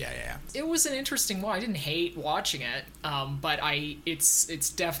good. Yeah. It was an interesting one. I didn't hate watching it, but it's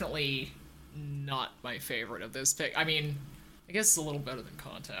definitely not my favorite of this pick. I mean, I guess it's a little better than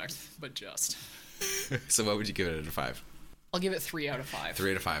Contact, but just. So what would you give it out of 5? I'll give it 3 out of 5.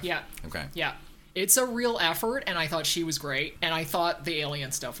 3 out of 5. Yeah. Okay. Yeah. It's a real effort, and I thought she was great, and I thought the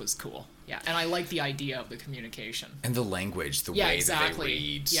alien stuff was cool. Yeah, and I like the idea of the communication. And the language, the Yeah, way exactly. that they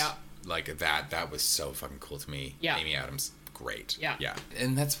read. Yeah. Like that was so fucking cool to me. Yeah. Amy Adams, great. Yeah. Yeah.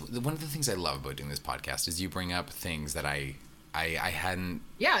 And that's one of the things I love about doing this podcast is you bring up things that I hadn't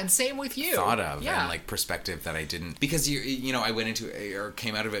Yeah, and same with you. thought of Yeah. and like perspective that I didn't, because you know I went into it or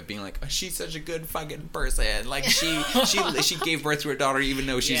came out of it being like, oh, she's such a good fucking person, like she gave birth to her daughter even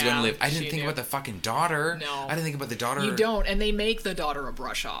though she's Yeah, gonna live. I she didn't think knew. about the fucking daughter. No. I didn't think about the daughter. You don't, and they make the daughter a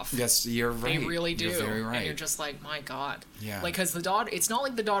brush off. Yes, you're right. They really do. You're very right. And you're just like, my God. Yeah. Like, because the daughter, it's not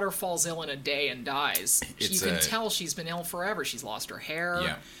like the daughter falls ill in a day and dies. You It's can a- tell she's been ill forever. She's lost her hair.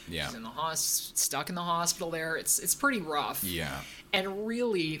 Yeah, yeah. She's in the stuck in the hospital there. It's pretty rough. Yeah. And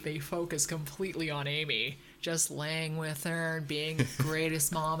really, they focus completely on Amy, just laying with her and being the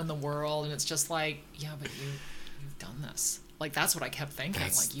greatest mom in the world. And it's just like, yeah, but you've done this. Like, that's what I kept thinking.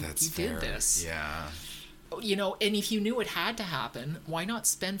 That's You fair. did this. Yeah. You know, and if you knew it had to happen, why not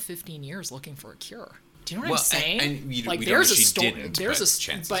spend 15 years looking for a cure? Do you know what Well, I'm saying? and we like, don't there's know a she story. didn't, There's but a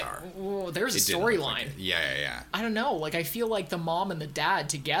chances but are there's a it didn't look like storyline. it. Yeah. I don't know. Like, I feel like the mom and the dad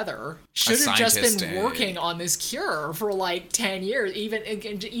together should have just scientist, been working on this cure for like 10 years. Even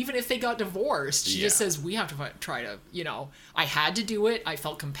if they got divorced, she just Yeah. says, we have to try to, you know, I had to do it. I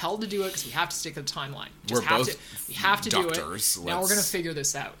felt compelled to do it because we have to stick to the timeline. We're both we have to doctors. do it. Now we're going to figure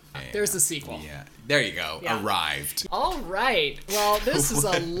this out. There's the sequel. Yeah. There you go. Yeah. Arrived. All right. Well, this is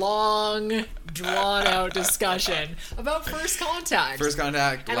a long, drawn-out discussion about First Contact. First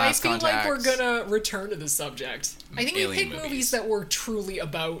Contact, and Last I feel Contact. like we're gonna return to the subject. I think we Alien pick movies. movies that were truly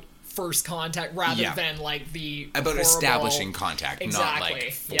about First Contact rather Yeah. than like the About horrible- establishing contact, Exactly. not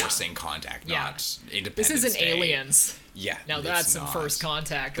like Yeah. forcing contact, Yeah. not independence. This isn't Day. Aliens. Yeah. Now it's that's some not. First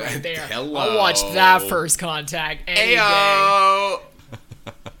Contact right there. Hello. I'll watch that First Contact any day. Ayo!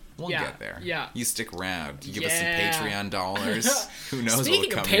 We'll Yeah, get there. yeah. You stick around. You give us Yeah. some Patreon dollars. Who knows Speaking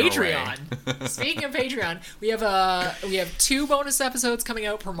what'll of come your way. Patreon, speaking of Patreon, we have 2 bonus episodes coming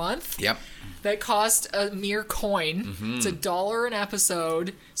out per month. Yep. That cost a mere coin. Mm-hmm. It's $1 an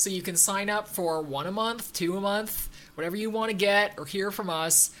episode, so you can sign up for 1 a month, 2 a month, whatever you want to get or hear from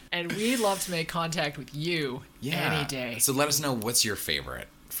us, and we'd love to make contact with you any day. So let us know, what's your favorite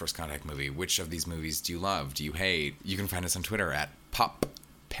First Contact movie? Which of these movies do you love? Do you hate? You can find us on Twitter at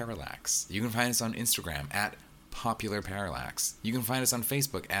PopParallax. You can find us on Instagram at Popular Parallax. You can find us on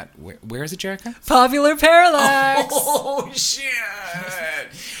Facebook at where is it, Jerica? Popular Parallax! Oh shit!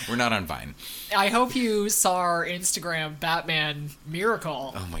 We're not on Vine. I hope you saw our Instagram Batman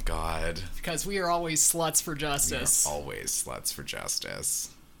Miracle, Oh my god. because we are always sluts for We are justice. always sluts for justice.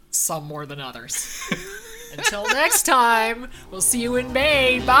 Some more than others. Until next time, we'll see you in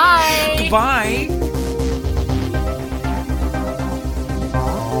May. Bye! Goodbye!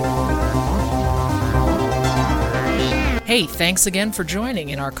 Hey, thanks again for joining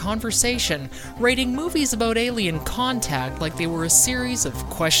in our conversation, rating movies about alien contact like they were a series of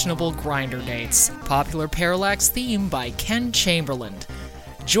questionable grinder dates. Popular Parallax theme by Ken Chamberlain.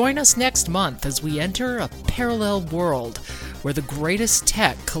 Join us next month as we enter a parallel world where the greatest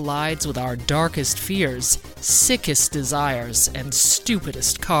tech collides with our darkest fears, sickest desires, and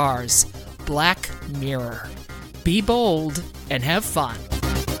stupidest cars. Black Mirror. Be bold and have fun.